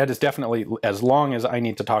 All right, that is definitely as long as I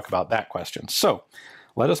need to talk about that question. So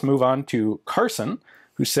let us move on to Carson,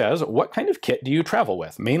 who says, what kind of kit do you travel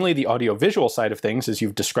with? Mainly the audio-visual side of things, as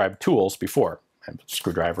you've described tools before. have a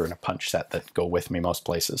screwdriver and a punch set that go with me most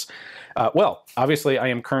places. Well, obviously I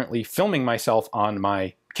am currently filming myself on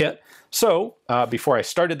my kit. So before I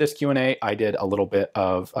started this Q&A, I did a little bit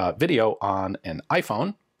of video on an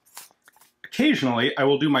iPhone. Occasionally, I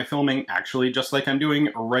will do my filming actually just like I'm doing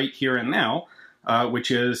right here and now,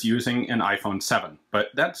 which is using an iPhone 7. But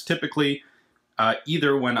that's typically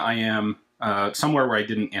either when I am somewhere where I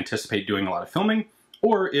didn't anticipate doing a lot of filming,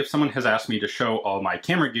 or if someone has asked me to show all my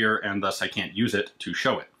camera gear and thus I can't use it to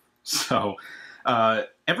show it. So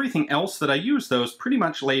everything else that I use, though, is pretty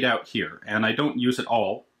much laid out here, and I don't use it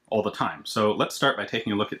all the time. So let's start by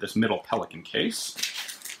taking a look at this middle Pelican case.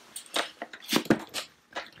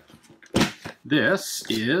 This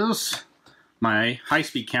is my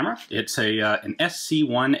high-speed camera. It's an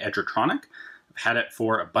SC1 Edgertronic. I've had it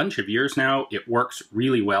for a bunch of years now. It works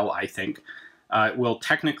really well, I think. It will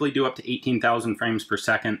technically do up to 18,000 frames per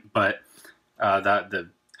second, but the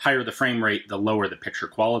higher the frame rate, the lower the picture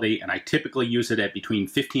quality, and I typically use it at between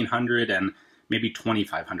 1,500 and maybe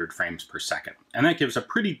 2,500 frames per second. And that gives a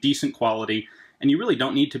pretty decent quality, and you really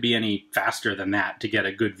don't need to be any faster than that to get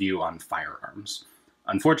a good view on firearms.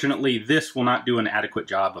 Unfortunately, this will not do an adequate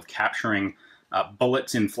job of capturing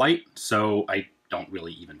bullets in flight, so I don't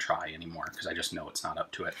really even try anymore because I just know it's not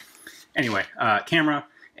up to it. Anyway, camera.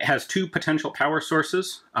 It has two potential power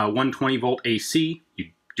sources, 120 volt AC, you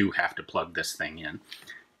do have to plug this thing in,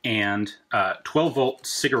 and 12 volt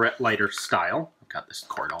cigarette lighter style. I've got this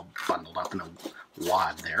cord all bundled up in a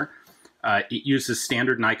wad there. It uses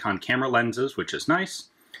standard Nikon camera lenses, which is nice.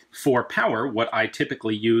 For power, what I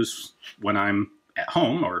typically use when I'm at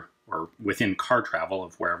home or within car travel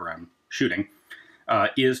of wherever I'm shooting,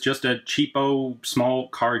 is just a cheapo small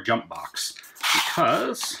car jump box,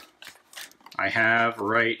 because I have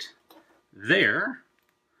right there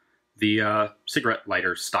the cigarette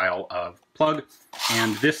lighter style of plug,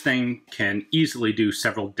 and this thing can easily do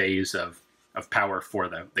several days of power for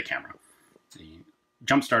the camera.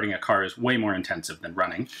 Jump starting a car is way more intensive than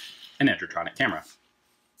running an Edgertronic camera.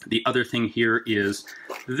 The other thing here is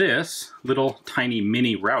this little tiny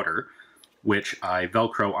mini router, which I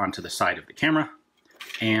Velcro onto the side of the camera,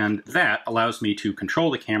 and that allows me to control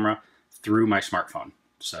the camera through my smartphone.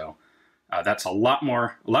 So that's a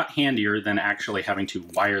lot handier than actually having to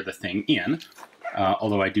wire the thing in,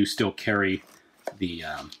 although I do still carry the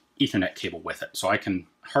Ethernet cable with it, so I can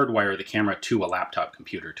hardwire the camera to a laptop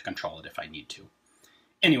computer to control it if I need to.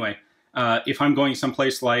 Anyway, if I'm going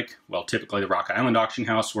someplace like, well, typically the Rock Island Auction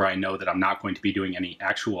House, where I know that I'm not going to be doing any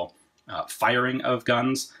actual firing of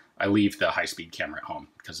guns, I leave the high-speed camera at home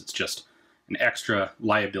because it's just an extra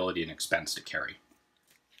liability and expense to carry.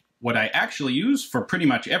 What I actually use for pretty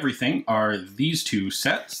much everything are these two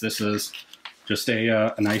sets. This is just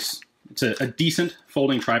a nice, it's a decent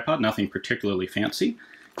folding tripod, nothing particularly fancy.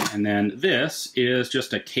 And then this is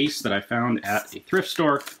just a case that I found at a thrift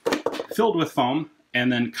store, filled with foam,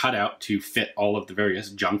 and then cut out to fit all of the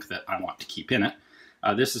various junk that I want to keep in it.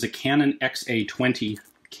 This is a Canon XA20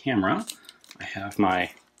 camera. I have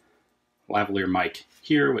my lavalier mic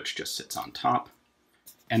here, which just sits on top.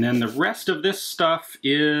 And then the rest of this stuff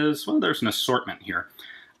is, well, there's an assortment here.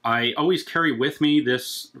 I always carry with me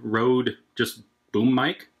this Rode just boom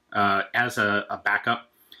mic as a backup.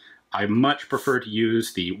 I much prefer to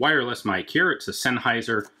use the wireless mic here. It's a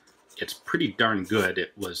Sennheiser. It's pretty darn good.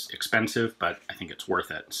 It was expensive, but I think it's worth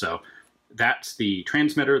it. So that's the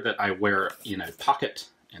transmitter that I wear in a pocket.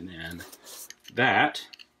 And then that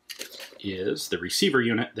is the receiver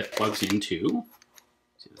unit that plugs into,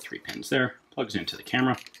 see the 3 pins there, plugs into the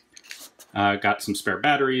camera. Got some spare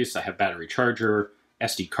batteries. I have battery charger,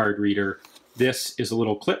 SD card reader. This is a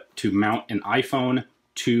little clip to mount an iPhone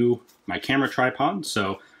to my camera tripod.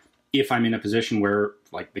 So if I'm in a position where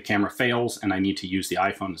like the camera fails and I need to use the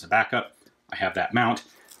iPhone as a backup, I have that mount.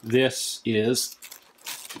 This is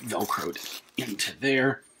Velcroed into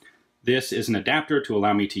there. This is an adapter to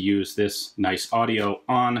allow me to use this nice audio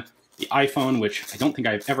on the iPhone, which I don't think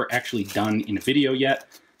I've ever actually done in a video yet,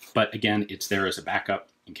 but again, it's there as a backup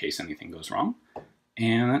in case anything goes wrong.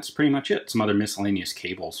 And that's pretty much it. Some other miscellaneous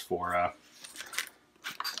cables for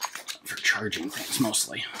charging things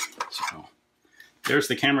mostly. So there's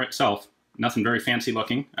the camera itself. Nothing very fancy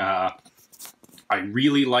looking. I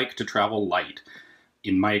really like to travel light.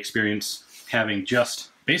 In my experience, having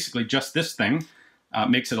basically just this thing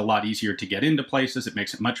makes it a lot easier to get into places. It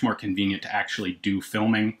makes it much more convenient to actually do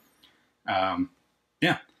filming.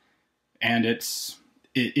 Yeah, and it's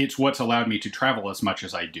what's allowed me to travel as much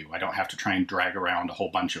as I do. I don't have to try and drag around a whole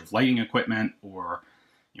bunch of lighting equipment or,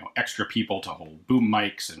 you know, extra people to hold boom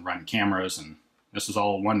mics and run cameras, and this is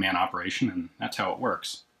all a one-man operation, and that's how it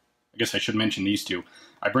works. I guess I should mention these two.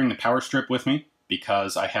 I bring the power strip with me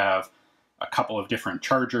because I have a couple of different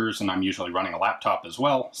chargers and I'm usually running a laptop as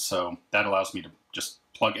well, so that allows me to just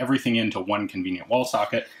plug everything into one convenient wall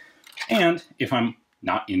socket. And if I'm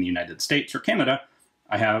not in the United States or Canada,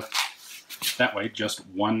 I have, that way, just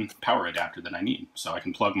one power adapter that I need. So I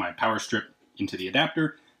can plug my power strip into the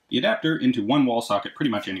adapter into one wall socket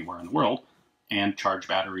pretty much anywhere in the world, and charge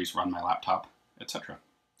batteries, run my laptop, etc.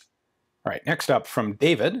 All right, next up from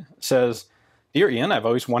David says, Dear Ian, I've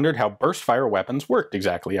always wondered how burst fire weapons worked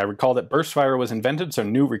exactly. I recall that burst fire was invented so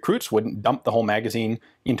new recruits wouldn't dump the whole magazine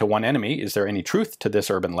into one enemy. Is there any truth to this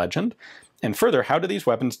urban legend? And further, how do these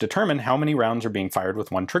weapons determine how many rounds are being fired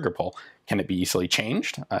with one trigger pull? Can it be easily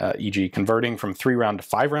changed, e.g. converting from 3-round to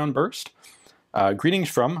 5-round burst? Greetings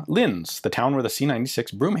from Linz, the town where the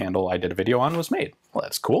C96 broom handle I did a video on was made. Well,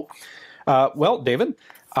 that's cool. Well, David,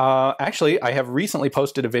 actually, I have recently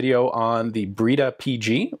posted a video on the Breda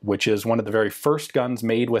PG, which is one of the very first guns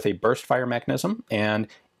made with a burst fire mechanism. And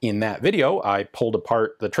in that video, I pulled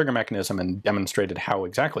apart the trigger mechanism and demonstrated how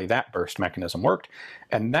exactly that burst mechanism worked.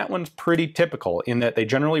 And that one's pretty typical in that they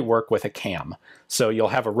generally work with a cam. So you'll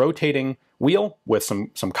have a rotating wheel with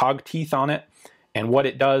some cog teeth on it. And what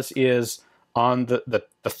it does is on the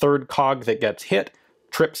third cog that gets hit,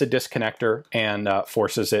 trips a disconnector and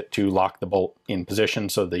forces it to lock the bolt in position,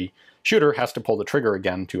 so the shooter has to pull the trigger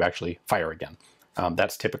again to actually fire again.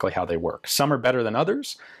 That's typically how they work. Some are better than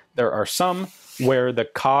others. There are some where the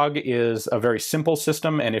cog is a very simple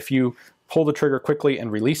system, and if you pull the trigger quickly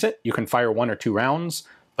and release it, you can fire 1 or 2 rounds,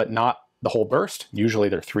 but not the whole burst. Usually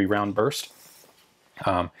they're 3-round burst.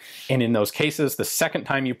 And in those cases, the second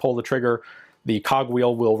time you pull the trigger, the cog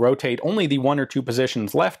wheel will rotate only the 1 or 2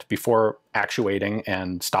 positions left before actuating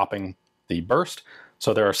and stopping the burst.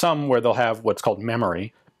 So there are some where they'll have what's called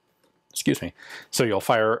memory. Excuse me. So you'll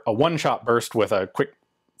fire a 1-shot burst with a quick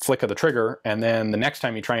flick of the trigger, and then the next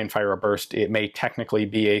time you try and fire a burst, it may technically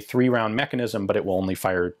be a 3-round mechanism, but it will only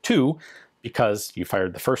fire 2 because you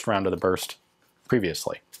fired the first round of the burst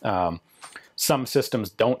previously. Some systems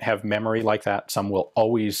don't have memory like that. Some will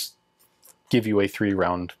always give you a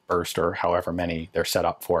 3-round burst, or however many they're set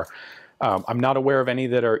up for. I'm not aware of any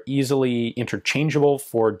that are easily interchangeable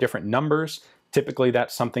for different numbers. Typically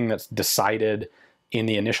that's something that's decided in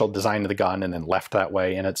the initial design of the gun and then left that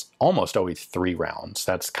way, and it's almost always 3 rounds.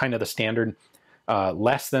 That's kind of the standard.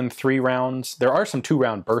 Less than 3 rounds. There are some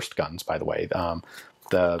 2-round burst guns, by the way.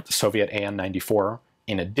 The Soviet AN-94,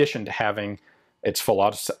 in addition to having its full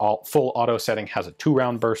auto setting, has a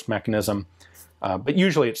 2-round burst mechanism, but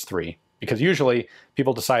usually it's 3. Because usually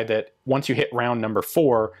people decide that once you hit round number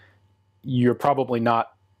 4, you're probably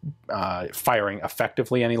not firing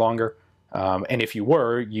effectively any longer. And if you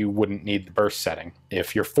were, you wouldn't need the burst setting.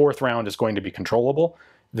 If your 4th round is going to be controllable,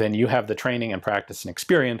 then you have the training and practice and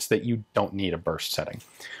experience that you don't need a burst setting.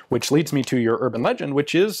 Which leads me to your urban legend,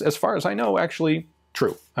 which is, as far as I know, actually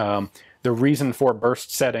true. The reason for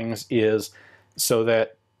burst settings is so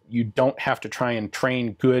that you don't have to try and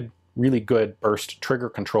train really good burst trigger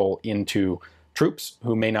control into troops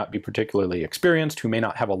who may not be particularly experienced, who may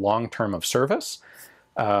not have a long term of service.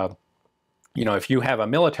 You know, if you have a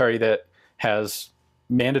military that has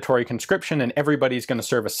mandatory conscription and everybody's going to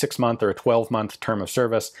serve a 6-month or a 12-month term of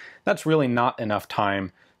service, that's really not enough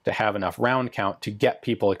time to have enough round count to get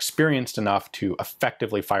people experienced enough to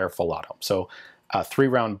effectively fire full auto. So a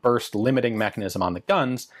 3-round burst limiting mechanism on the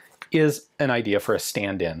guns is an idea for a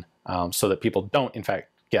stand-in, so that people don't, in fact,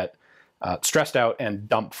 get stressed out and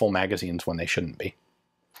dump full magazines when they shouldn't be.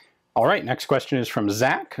 All right, next question is from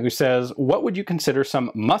Zach, who says, what would you consider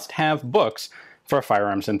some must-have books for a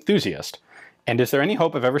firearms enthusiast? And is there any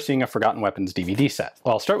hope of ever seeing a Forgotten Weapons DVD set?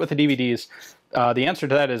 Well, I'll start with the DVDs. The answer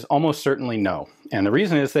to that is almost certainly no. And the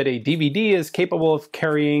reason is that a DVD is capable of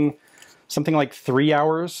carrying something like 3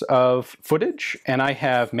 hours of footage, and I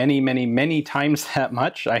have many, many, many times that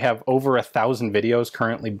much. I have over 1,000 videos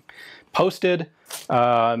currently posted.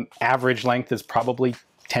 Average length is probably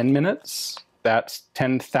 10 minutes. That's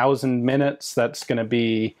 10,000 minutes. That's going to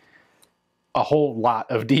be a whole lot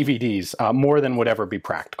of DVDs, more than would ever be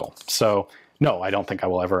practical. So no, I don't think I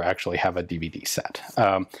will ever actually have a DVD set.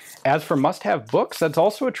 As for must-have books, that's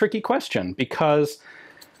also a tricky question because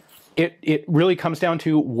it really comes down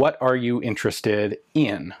to what are you interested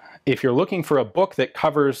in. If you're looking for a book that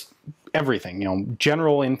covers everything, you know,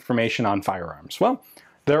 general information on firearms, well,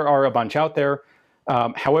 there are a bunch out there.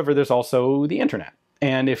 However, there's also the internet.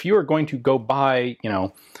 And if you are going to go buy, you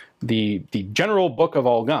know, the general book of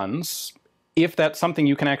all guns, if that's something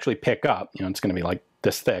you can actually pick up, you know, it's going to be like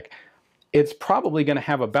this thick, it's probably going to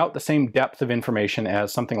have about the same depth of information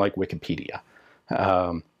as something like Wikipedia.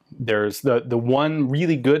 There's the one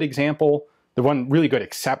really good example, the one really good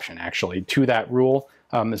exception actually to that rule,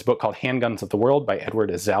 is a book called Handguns of the World by Edward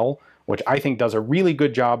Ezell, which I think does a really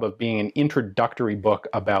good job of being an introductory book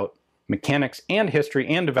about mechanics and history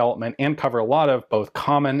and development, and cover a lot of both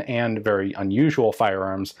common and very unusual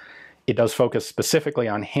firearms. It does focus specifically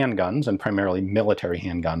on handguns and primarily military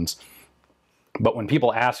handguns. But when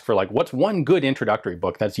people ask for like, what's one good introductory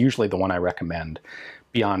book, that's usually the one I recommend.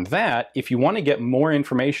 Beyond that, if you want to get more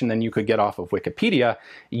information than you could get off of Wikipedia,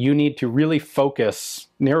 you need to really focus,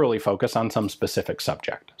 narrowly focus on some specific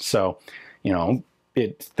subject. So, you know,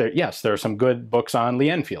 yes, there are some good books on Lee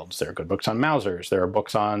Enfields, there are good books on Mausers, there are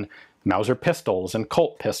books on Mauser pistols and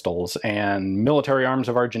Colt pistols and military arms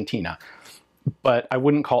of Argentina. But I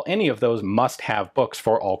wouldn't call any of those must-have books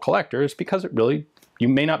for all collectors, because it really, you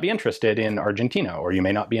may not be interested in Argentina, or you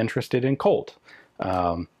may not be interested in Colt.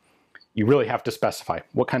 You really have to specify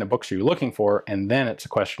what kind of books are you looking for, and then it's a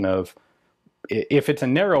question of, if it's a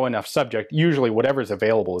narrow enough subject, usually whatever's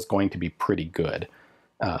available is going to be pretty good.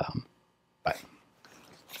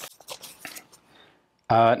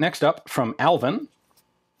 Next up, from Alvin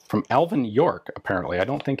York, apparently. I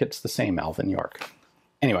don't think it's the same Alvin York.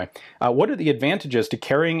 Anyway, what are the advantages to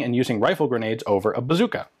carrying and using rifle grenades over a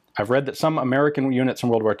bazooka? I've read that some American units in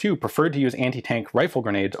World War II preferred to use anti-tank rifle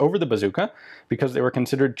grenades over the bazooka because they were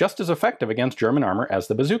considered just as effective against German armor as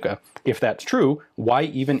the bazooka. If that's true, why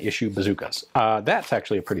even issue bazookas? That's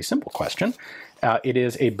actually a pretty simple question.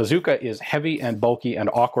 A bazooka is heavy and bulky and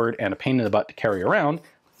awkward and a pain in the butt to carry around,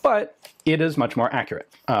 but it is much more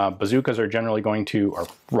accurate. Bazookas are generally going to, or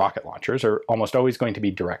rocket launchers, are almost always going to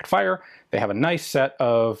be direct fire. They have a nice set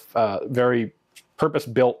of very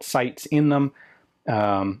purpose-built sights in them,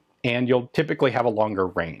 and you'll typically have a longer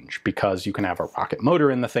range because you can have a rocket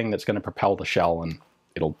motor in the thing that's going to propel the shell and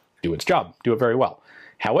it'll do its job, do it very well.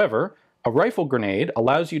 However, a rifle grenade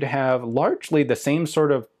allows you to have largely the same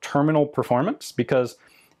sort of terminal performance, because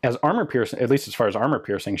as armor piercing, at least as far as armor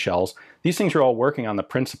piercing shells, these things are all working on the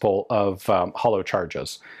principle of hollow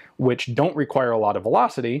charges, which don't require a lot of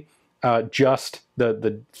velocity, just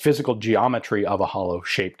the physical geometry of a hollow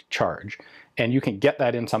shaped charge. And you can get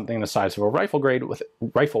that in something the size of a rifle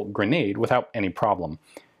grenade without any problem.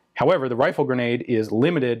 However, the rifle grenade is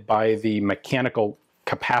limited by the mechanical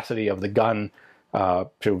capacity of the gun to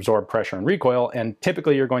absorb pressure and recoil, and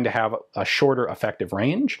typically you're going to have a shorter effective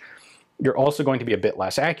range. You're also going to be a bit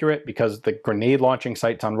less accurate because the grenade launching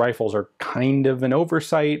sights on rifles are kind of an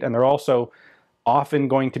oversight, and they're also often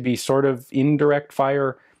going to be sort of indirect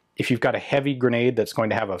fire. If you've got a heavy grenade that's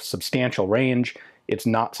going to have a substantial range, it's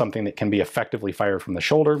not something that can be effectively fired from the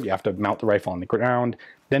shoulder. You have to mount the rifle on the ground,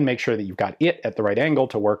 then make sure that you've got it at the right angle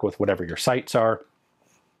to work with whatever your sights are.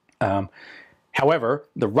 However,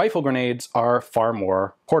 the rifle grenades are far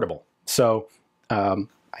more portable. So I'm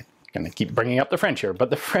going to keep bringing up the French here,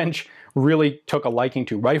 but the French really took a liking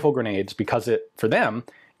to rifle grenades because for them,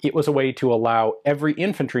 it was a way to allow every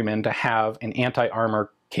infantryman to have an anti-armor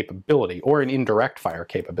capability, or an indirect fire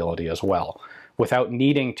capability as well, without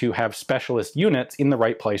needing to have specialist units in the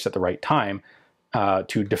right place at the right time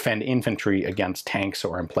to defend infantry against tanks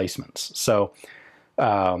or emplacements. So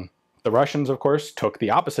the Russians, of course, took the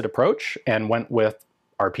opposite approach and went with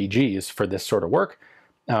RPGs for this sort of work,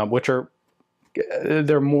 which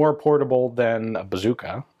they're more portable than a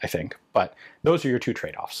bazooka, I think, but those are your two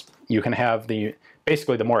trade-offs. You can have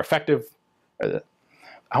basically the more effective, I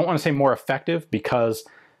don't want to say more effective, because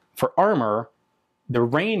for armor, the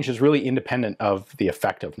range is really independent of the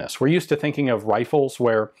effectiveness. We're used to thinking of rifles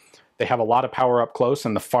where they have a lot of power up close,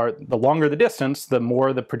 and the longer the distance, the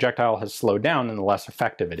more the projectile has slowed down and the less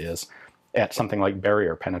effective it is at something like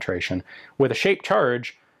barrier penetration. With a shaped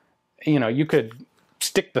charge, you know, you could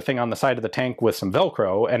stick the thing on the side of the tank with some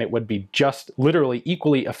Velcro and it would be just literally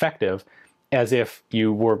equally effective as if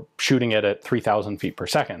you were shooting it at 3,000 feet per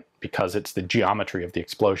second, because it's the geometry of the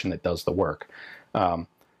explosion that does the work.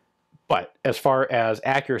 But as far as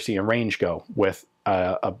accuracy and range go, with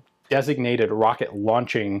a designated rocket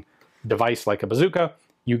launching device like a bazooka,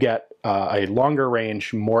 you get a longer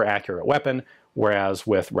range, more accurate weapon, whereas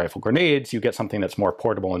with rifle grenades, you get something that's more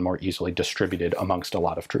portable and more easily distributed amongst a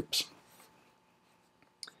lot of troops.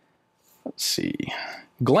 Let's see.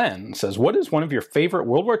 Glenn says, what is one of your favorite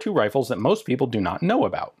World War II rifles that most people do not know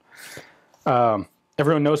about?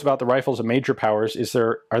 Everyone knows about the rifles of major powers.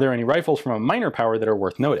 Are there any rifles from a minor power that are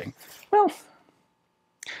worth noting? Well,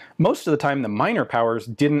 most of the time the minor powers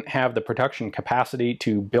didn't have the production capacity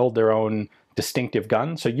to build their own distinctive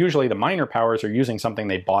gun. So usually the minor powers are using something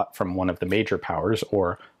they bought from one of the major powers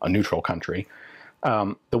or a neutral country.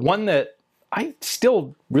 The one that I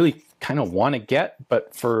still really kind of want to get,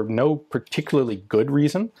 but for no particularly good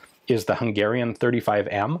reason, is the Hungarian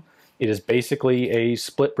 35M. It is basically a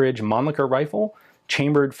split bridge Mannlicher rifle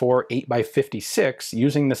chambered for 8x56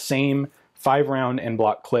 using the same 5-round en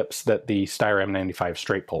bloc clips that the Steyr M95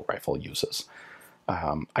 straight pull rifle uses.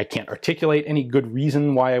 I can't articulate any good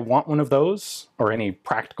reason why I want one of those, or any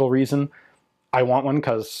practical reason. I want one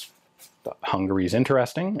because Hungary is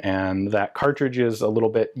interesting, and that cartridge is a little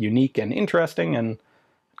bit unique and interesting, and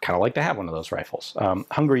I'd kind of like to have one of those rifles.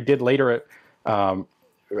 Hungary did later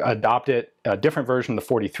adopt it, a different version, the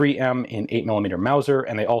 43M in 8mm Mauser,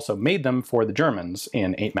 and they also made them for the Germans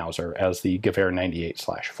in 8 Mauser as the Gewehr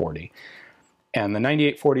 98/40. And the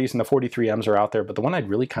 98/40s and the 43Ms are out there, but the one I'd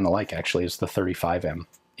really kind of like actually is the 35M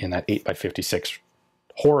in that 8x56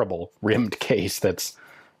 horrible rimmed case that's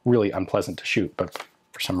really unpleasant to shoot, but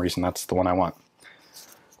for some reason that's the one I want.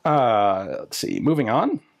 Let's see, moving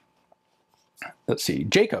on. Let's see,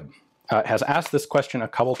 Jacob has asked this question a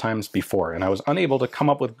couple times before, and I was unable to come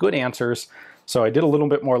up with good answers, so I did a little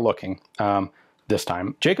bit more looking this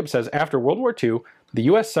time. Jacob says, after World War II, the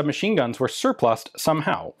US submachine guns were surplused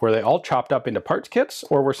somehow. Were they all chopped up into parts kits,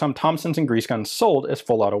 or were some Thompsons and grease guns sold as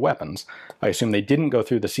full auto weapons? I assume they didn't go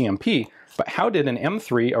through the CMP, but how did an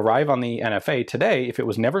M3 arrive on the NFA today if it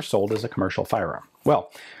was never sold as a commercial firearm?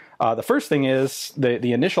 Well, the first thing is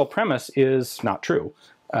the initial premise is not true.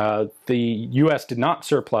 The US did not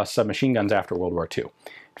surplus submachine guns after World War II.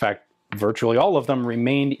 In fact, virtually all of them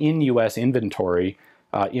remained in US inventory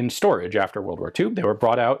in storage after World War II. They were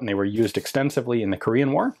brought out and they were used extensively in the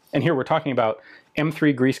Korean War. And here we're talking about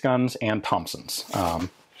M3 grease guns and Thompsons.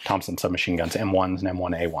 Thompson submachine guns, M1s and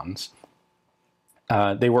M1A1s.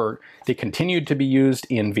 They continued to be used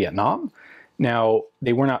in Vietnam. Now,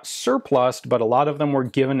 they were not surplused, but a lot of them were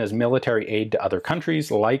given as military aid to other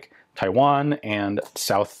countries like Taiwan and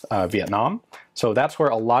South Vietnam. So that's where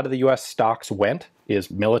a lot of the US stocks went,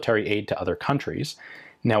 is military aid to other countries.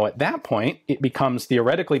 Now at that point, it becomes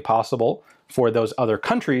theoretically possible for those other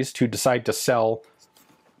countries to decide to sell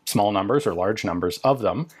small numbers or large numbers of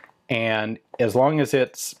them. And as long as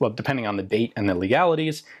it's, well, depending on the date and the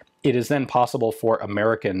legalities, it is then possible for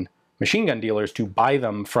American machine gun dealers to buy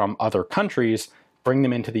them from other countries, bring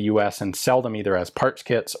them into the US and sell them either as parts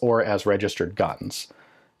kits or as registered guns.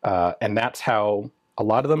 And that's how a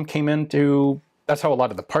lot of them came into, that's how a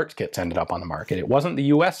lot of the parts kits ended up on the market. It wasn't the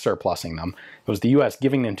US surplusing them, it was the US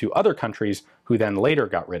giving them to other countries who then later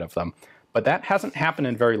got rid of them. But that hasn't happened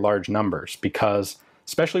in very large numbers because,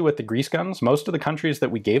 especially with the grease guns, most of the countries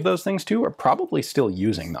that we gave those things to are probably still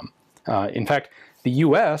using them. In fact, the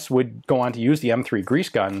US would go on to use the M3 grease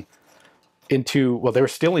gun into, well, they were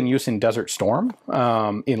still in use in Desert Storm,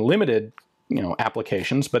 in limited,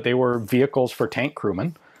 applications, but they were vehicles for tank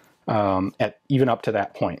crewmen. Even up to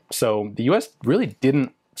that point. So the US really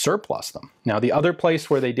didn't surplus them. Now the other place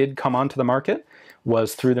where they did come onto the market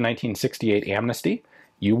was through the 1968 amnesty.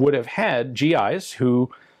 You would have had GIs who,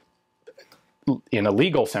 in a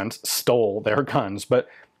legal sense, stole their guns, but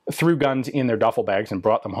threw guns in their duffel bags and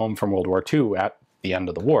brought them home from World War II at the end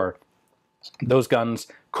of the war. Those guns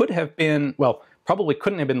could have been, well, probably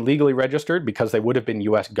couldn't have been legally registered because they would have been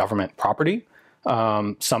US government property.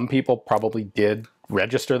 Some people probably did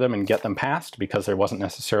register them and get them passed because there wasn't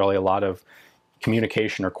necessarily a lot of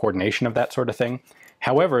communication or coordination of that sort of thing.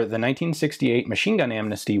 However, the 1968 machine gun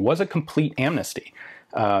amnesty was a complete amnesty.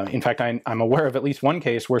 In fact, I'm aware of at least one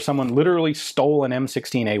case where someone literally stole an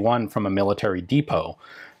M16A1 from a military depot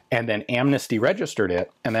and then amnesty registered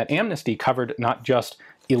it, and that amnesty covered not just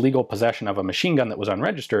illegal possession of a machine gun that was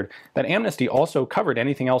unregistered, that amnesty also covered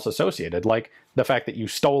anything else associated, like the fact that you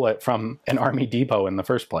stole it from an army depot in the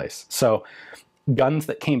first place. So guns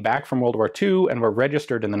that came back from World War II and were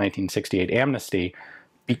registered in the 1968 amnesty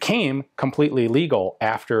became completely legal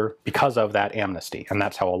because of that amnesty. And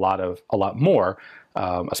that's how a lot more,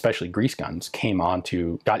 especially grease guns,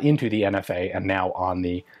 got into the NFA and now on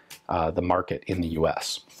the market in the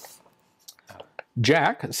US.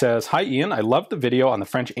 Jack says, "Hi Ian, I loved the video on the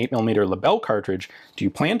French 8mm Lebel cartridge. Do you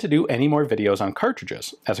plan to do any more videos on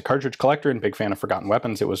cartridges? As a cartridge collector and big fan of Forgotten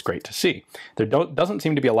Weapons, it was great to see. There doesn't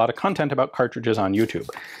seem to be a lot of content about cartridges on YouTube."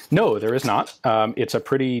 No, there is not. It's a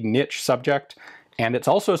pretty niche subject, and it's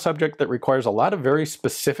also a subject that requires a lot of very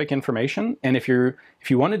specific information. And if you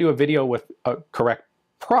want to do a video with correct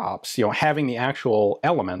props, having the actual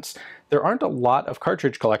elements, there aren't a lot of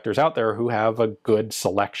cartridge collectors out there who have a good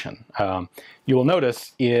selection. You will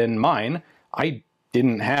notice in mine, I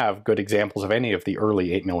didn't have good examples of any of the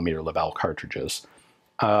early 8mm Lebel cartridges.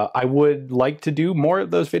 I would like to do more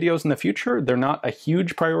of those videos in the future. They're not a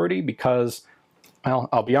huge priority because, well,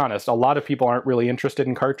 I'll be honest, a lot of people aren't really interested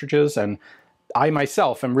in cartridges, and I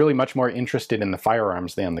myself am really much more interested in the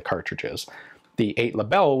firearms than the cartridges. The 8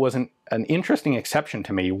 Lebel was an interesting exception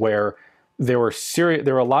to me, where there were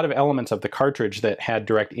a lot of elements of the cartridge that had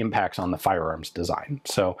direct impacts on the firearms design.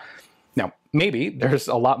 So now maybe there's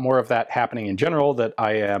a lot more of that happening in general that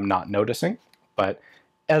I am not noticing, but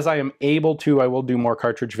as I am able to, I will do more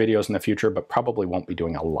cartridge videos in the future, but probably won't be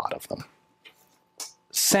doing a lot of them.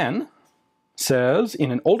 Sen says,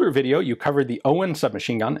 in an older video, you covered the Owen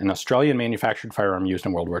submachine gun, an Australian-manufactured firearm used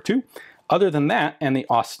in World War II. Other than that, and the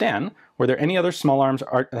Austen, were there any other small arms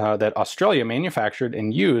that Australia manufactured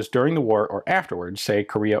and used during the war or afterwards, say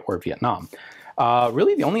Korea or Vietnam?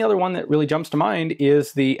 Really, the only other one that really jumps to mind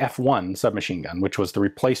is the F1 submachine gun, which was the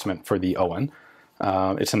replacement for the Owen.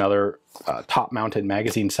 It's another top-mounted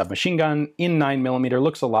magazine submachine gun in 9mm,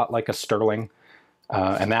 looks a lot like a Sterling,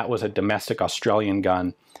 and that was a domestic Australian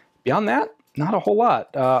gun. Beyond that, not a whole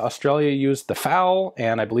lot. Australia used the FAL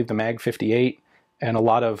and I believe the Mag 58 and a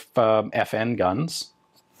lot of FN guns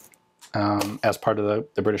as part of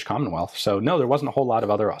the British Commonwealth. So no, there wasn't a whole lot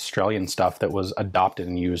of other Australian stuff that was adopted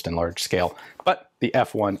and used in large scale, but the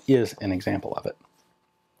F1 is an example of it.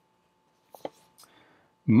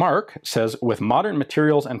 Mark says, with modern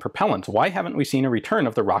materials and propellants, why haven't we seen a return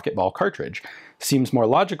of the rocket ball cartridge? Seems more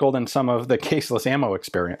logical than some of the caseless ammo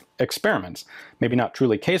experiments. Maybe not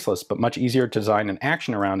truly caseless, but much easier to design an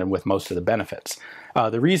action around and with most of the benefits.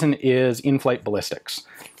 The reason is in-flight ballistics.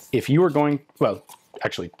 If you were going, well,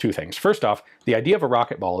 actually two things. First off, the idea of a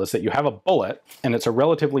rocket ball is that you have a bullet, and it's a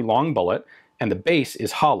relatively long bullet, and the base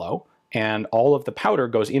is hollow, and all of the powder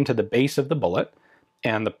goes into the base of the bullet,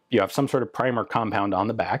 and you have some sort of primer compound on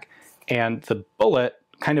the back, and the bullet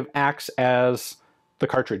kind of acts as the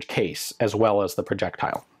cartridge case as well as the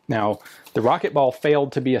projectile. Now, the rocket ball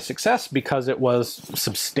failed to be a success because it was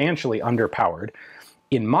substantially underpowered.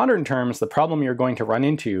 In modern terms, the problem you're going to run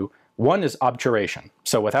into, one is obturation.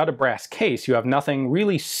 So without a brass case, you have nothing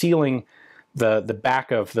really sealing the back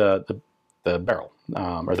of the barrel,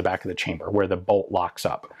 or the back of the chamber where the bolt locks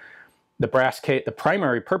up. The brass case, the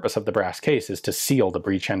primary purpose of the brass case is to seal the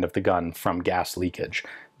breech end of the gun from gas leakage.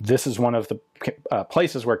 This is one of the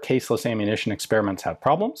places where caseless ammunition experiments have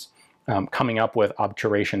problems, coming up with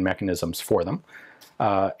obturation mechanisms for them,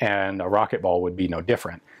 and a rocket ball would be no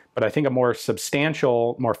different. But I think a more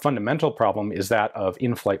substantial, more fundamental problem is that of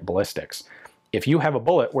in-flight ballistics. If you have a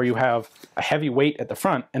bullet where you have a heavy weight at the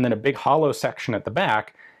front and then a big hollow section at the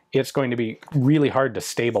back, it's going to be really hard to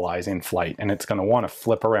stabilize in flight, and it's going to want to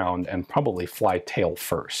flip around and probably fly tail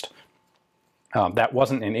first. That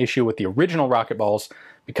wasn't an issue with the original rocket balls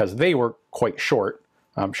because they were quite short,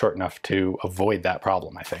 short enough to avoid that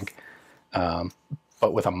problem, I think.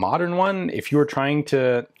 But with a modern one, if you were trying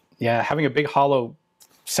to, having a big hollow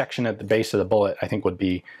section at the base of the bullet, I think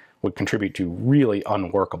would contribute to really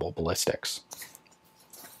unworkable ballistics.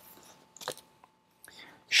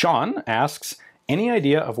 Sean asks, any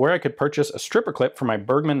idea of where I could purchase a stripper clip for my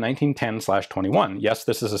Bergmann 1910/21? Yes,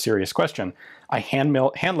 this is a serious question. I hand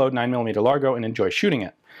load 9mm Largo and enjoy shooting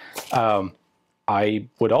it. I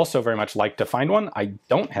would also very much like to find one. I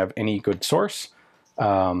don't have any good source.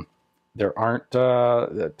 There aren't,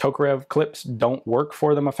 the Tokarev clips don't work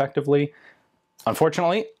for them effectively.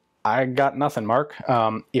 Unfortunately, I got nothing, Mark.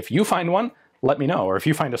 If you find one, let me know. Or if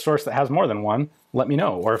you find a source that has more than one, let me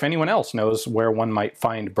know. Or if anyone else knows where one might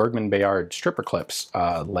find Bergmann Bayard stripper clips,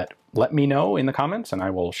 let me know in the comments and I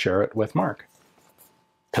will share it with Mark.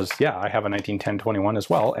 Because, yeah, I have a 1910-21 as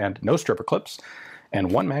well, and no stripper clips,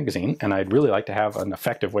 and one magazine, and I'd really like to have an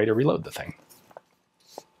effective way to reload the thing.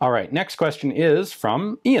 All right, next question is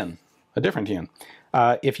from Ian, a different Ian.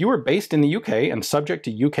 If you were based in the UK and subject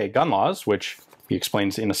to UK gun laws, which he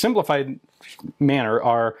explains in a simplified manner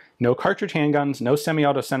are no cartridge handguns, no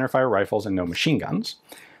semi-auto centerfire rifles, and no machine guns,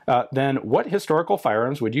 then what historical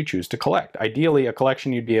firearms would you choose to collect? Ideally, a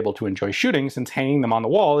collection you'd be able to enjoy shooting, since hanging them on the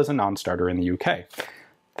wall is a non-starter in the UK.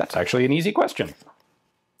 That's actually an easy question.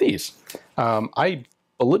 These.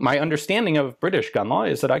 My understanding of British gun law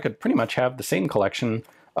is that I could pretty much have the same collection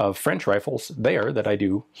of French rifles there that I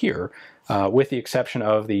do here, with the exception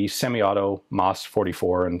of the semi-auto MOS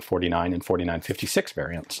 44 and 49 and 49-56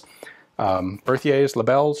 variants. Berthier's,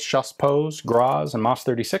 Lebels, Chassepot's, Gras, and MOS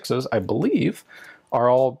 36s, I believe, are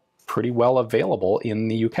all pretty well available in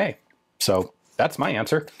the UK. So that's my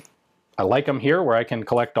answer. I like them here where I can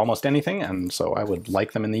collect almost anything, and so I would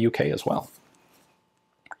like them in the UK as well.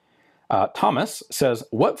 Thomas says,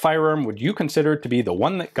 what firearm would you consider to be the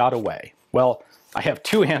one that got away? Well, I have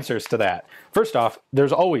two answers to that. First off,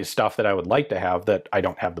 there's always stuff that I would like to have that I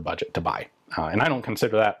don't have the budget to buy. And I don't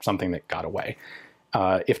consider that something that got away.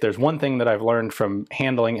 If there's one thing that I've learned from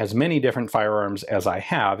handling as many different firearms as I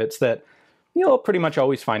have, it's that you'll pretty much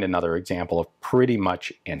always find another example of pretty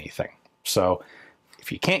much anything. So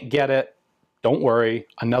if you can't get it, don't worry,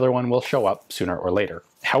 another one will show up sooner or later.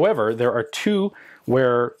 However, there are two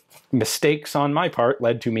where mistakes on my part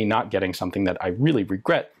led to me not getting something that I really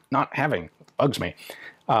regret not having. It bugs me.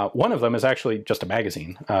 One of them is actually just a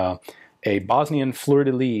magazine, a Bosnian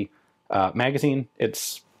fleur-de-lis magazine.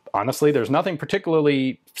 It's honestly, there's nothing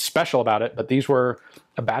particularly special about it, but these were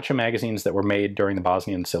a batch of magazines that were made during the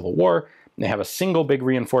Bosnian Civil War. They have a single big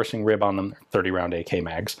reinforcing rib on them, 30-round AK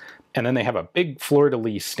mags, and then they have a big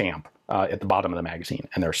fleur-de-lis stamp at the bottom of the magazine,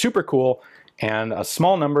 and they're super cool. And a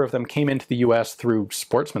small number of them came into the US through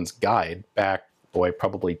Sportsman's Guide back, boy,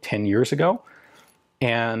 probably 10 years ago.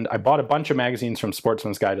 And I bought a bunch of magazines from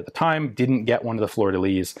Sportsman's Guide at the time, didn't get one of the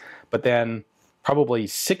fleur-de-lis, but then probably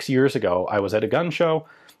 6 years ago, I was at a gun show,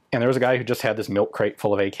 and there was a guy who just had this milk crate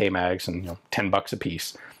full of AK mags and, you know, 10 bucks a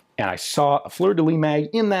piece. And I saw a fleur-de-lis mag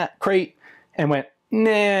in that crate and went,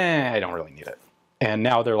 nah, I don't really need it. And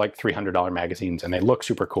now they're like $300 magazines, and they look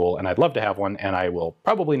super cool, and I'd love to have one, and I will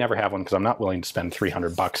probably never have one because I'm not willing to spend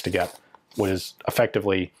 300 bucks to get what is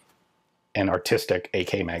effectively an artistic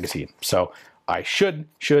AK magazine. So I should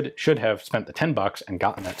have spent the 10 bucks and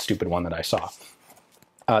gotten that stupid one that I saw.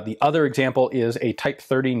 The other example is a Type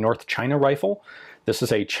 30 North China rifle. This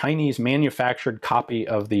is a Chinese manufactured copy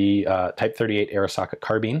of the Type 38 Arisaka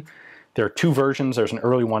carbine. There are two versions. There's an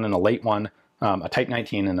early one and a late one. A Type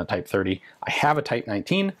 19 and a Type 30. I have a Type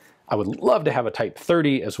 19. I would love to have a Type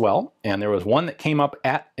 30 as well. And there was one that came up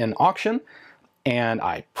at an auction, and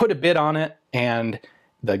I put a bid on it, and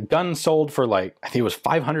the gun sold for like, I think it was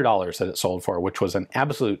 $500 that it sold for, which was an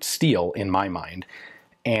absolute steal in my mind.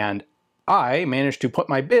 And I managed to put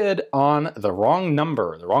my bid on the wrong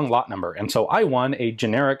number, the wrong lot number. And so I won a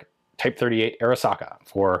generic Type 38 Arisaka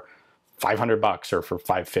for 500 bucks or for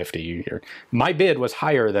 550. My bid was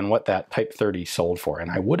higher than what that Type 30 sold for,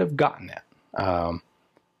 and I would have gotten it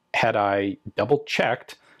had I double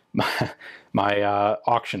checked my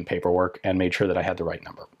auction paperwork and made sure that I had the right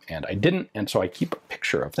number. And I didn't, and so I keep a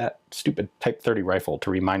picture of that stupid Type 30 rifle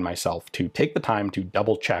to remind myself to take the time to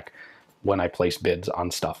double check when I place bids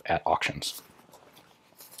on stuff at auctions.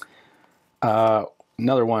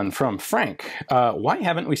 Another one from Frank. Why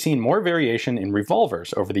haven't we seen more variation in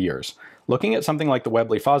revolvers over the years? Looking at something like the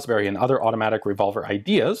Webley Fosbury and other automatic revolver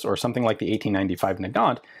ideas, or something like the 1895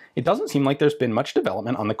 Nagant, it doesn't seem like there's been much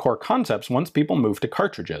development on the core concepts once people moved to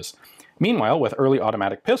cartridges. Meanwhile, with early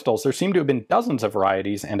automatic pistols, there seem to have been dozens of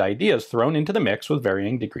varieties and ideas thrown into the mix with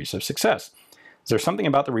varying degrees of success. Is there something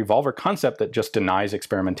about the revolver concept that just denies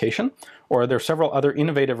experimentation? Or are there several other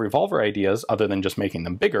innovative revolver ideas, other than just making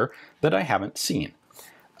them bigger, that I haven't seen?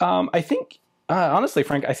 I think, honestly,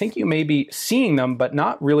 Frank, I think you may be seeing them, but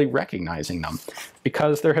not really recognizing them,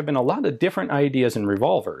 because there have been a lot of different ideas in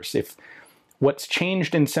revolvers. If what's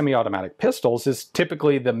changed in semi-automatic pistols is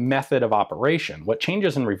typically the method of operation, what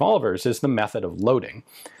changes in revolvers is the method of loading.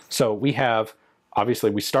 So we have, obviously,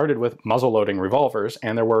 we started with muzzle loading revolvers,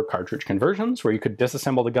 and there were cartridge conversions where you could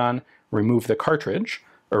disassemble the gun, remove the cartridge,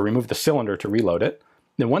 or remove the cylinder to reload it.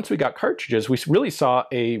 Then once we got cartridges, we really saw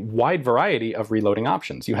a wide variety of reloading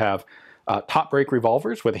options. You have top break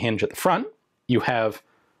revolvers with a hinge at the front. You have,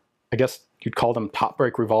 I guess you'd call them top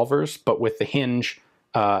break revolvers, but with the hinge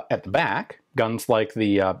at the back, guns like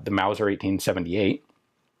the Mauser 1878.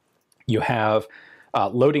 You have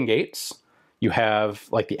loading gates. You have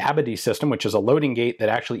like the Abadie system, which is a loading gate that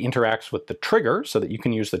actually interacts with the trigger so that you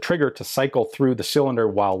can use the trigger to cycle through the cylinder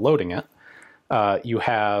while loading it. You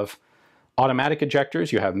have automatic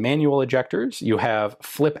ejectors, you have manual ejectors, you have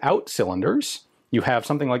flip-out cylinders, you have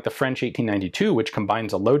something like the French 1892, which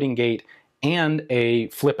combines a loading gate and a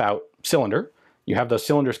flip-out cylinder. You have those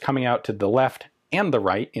cylinders coming out to the left and the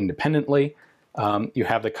right independently. You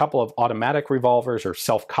have the couple of automatic revolvers or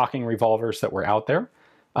self-cocking revolvers that were out there,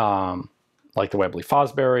 like the Webley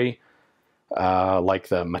Fosbury, like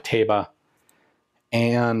the Mateba,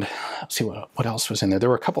 and let's see what else was in there. There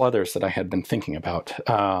were a couple others that I had been thinking about.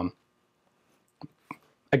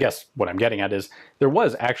 I guess what I'm getting at is there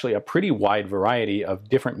was actually a pretty wide variety of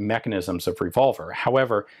different mechanisms of revolver.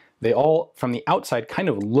 However, they all, from the outside, kind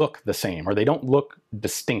of look the same, or they don't look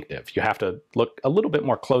distinctive. You have to look a little bit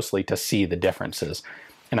more closely to see the differences.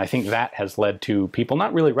 And I think that has led to people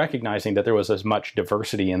not really recognizing that there was as much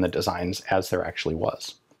diversity in the designs as there actually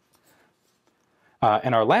was.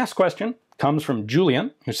 And our last question comes from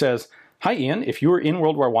Julian, who says, "Hi Ian, if you were in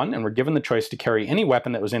World War I and were given the choice to carry any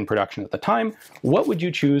weapon that was in production at the time, what would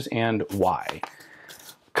you choose and why?"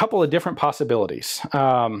 A couple of different possibilities.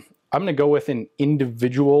 I'm going to go with an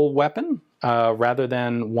individual weapon rather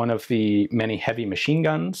than one of the many heavy machine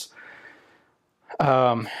guns.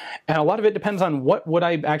 And a lot of it depends on what would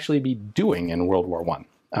I actually be doing in World War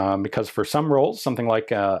I. Because for some roles, something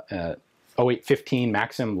like a 0815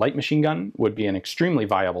 Maxim light machine gun would be an extremely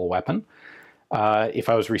viable weapon. If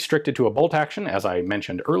I was restricted to a bolt action, as I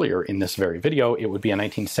mentioned earlier in this very video, it would be a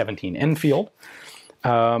 1917 Enfield.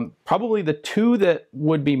 Probably the two that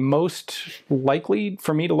would be most likely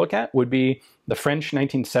for me to look at would be the French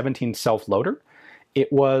 1917 self-loader. It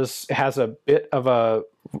has a bit of a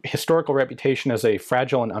historical reputation as a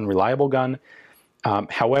fragile and unreliable gun.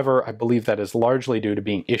 However, I believe that is largely due to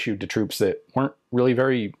being issued to troops that weren't really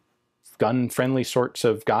very gun-friendly sorts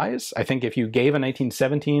of guys. I think if you gave a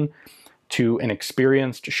 1917 to an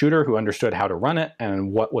experienced shooter who understood how to run it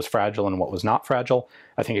and what was fragile and what was not fragile,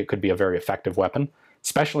 I think it could be a very effective weapon,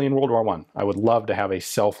 especially in World War I. I would love to have a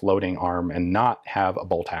self-loading arm and not have a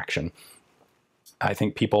bolt action. I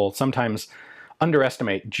think people sometimes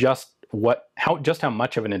underestimate just how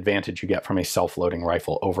much of an advantage you get from a self-loading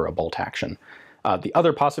rifle over a bolt action. The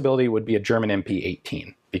other possibility would be a German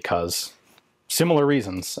MP-18, because similar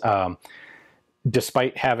reasons.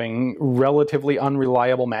 Despite having relatively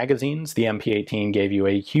unreliable magazines, the MP-18 gave you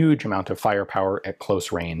a huge amount of firepower at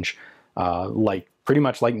close range, pretty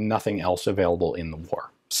much like nothing else available in the war.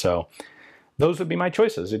 So those would be my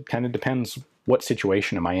choices. It kind of depends what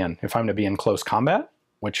situation am I in. If I'm to be in close combat,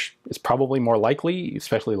 which is probably more likely,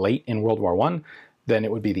 especially late in World War I, then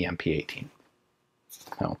it would be the MP-18.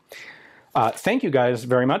 So, thank you guys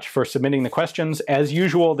very much for submitting the questions. As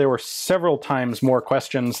usual, there were several times more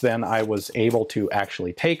questions than I was able to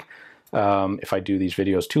actually take. If I do these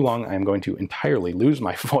videos too long, I'm going to entirely lose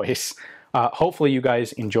my voice. Hopefully you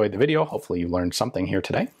guys enjoyed the video. Hopefully you learned something here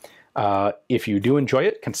today. If you do enjoy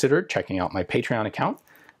it, consider checking out my Patreon account.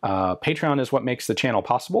 Patreon is what makes the channel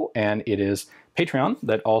possible, and it is Patreon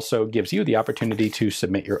that also gives you the opportunity to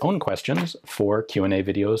submit your own questions for Q&A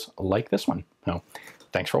videos like this one. So,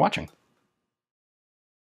 thanks for watching.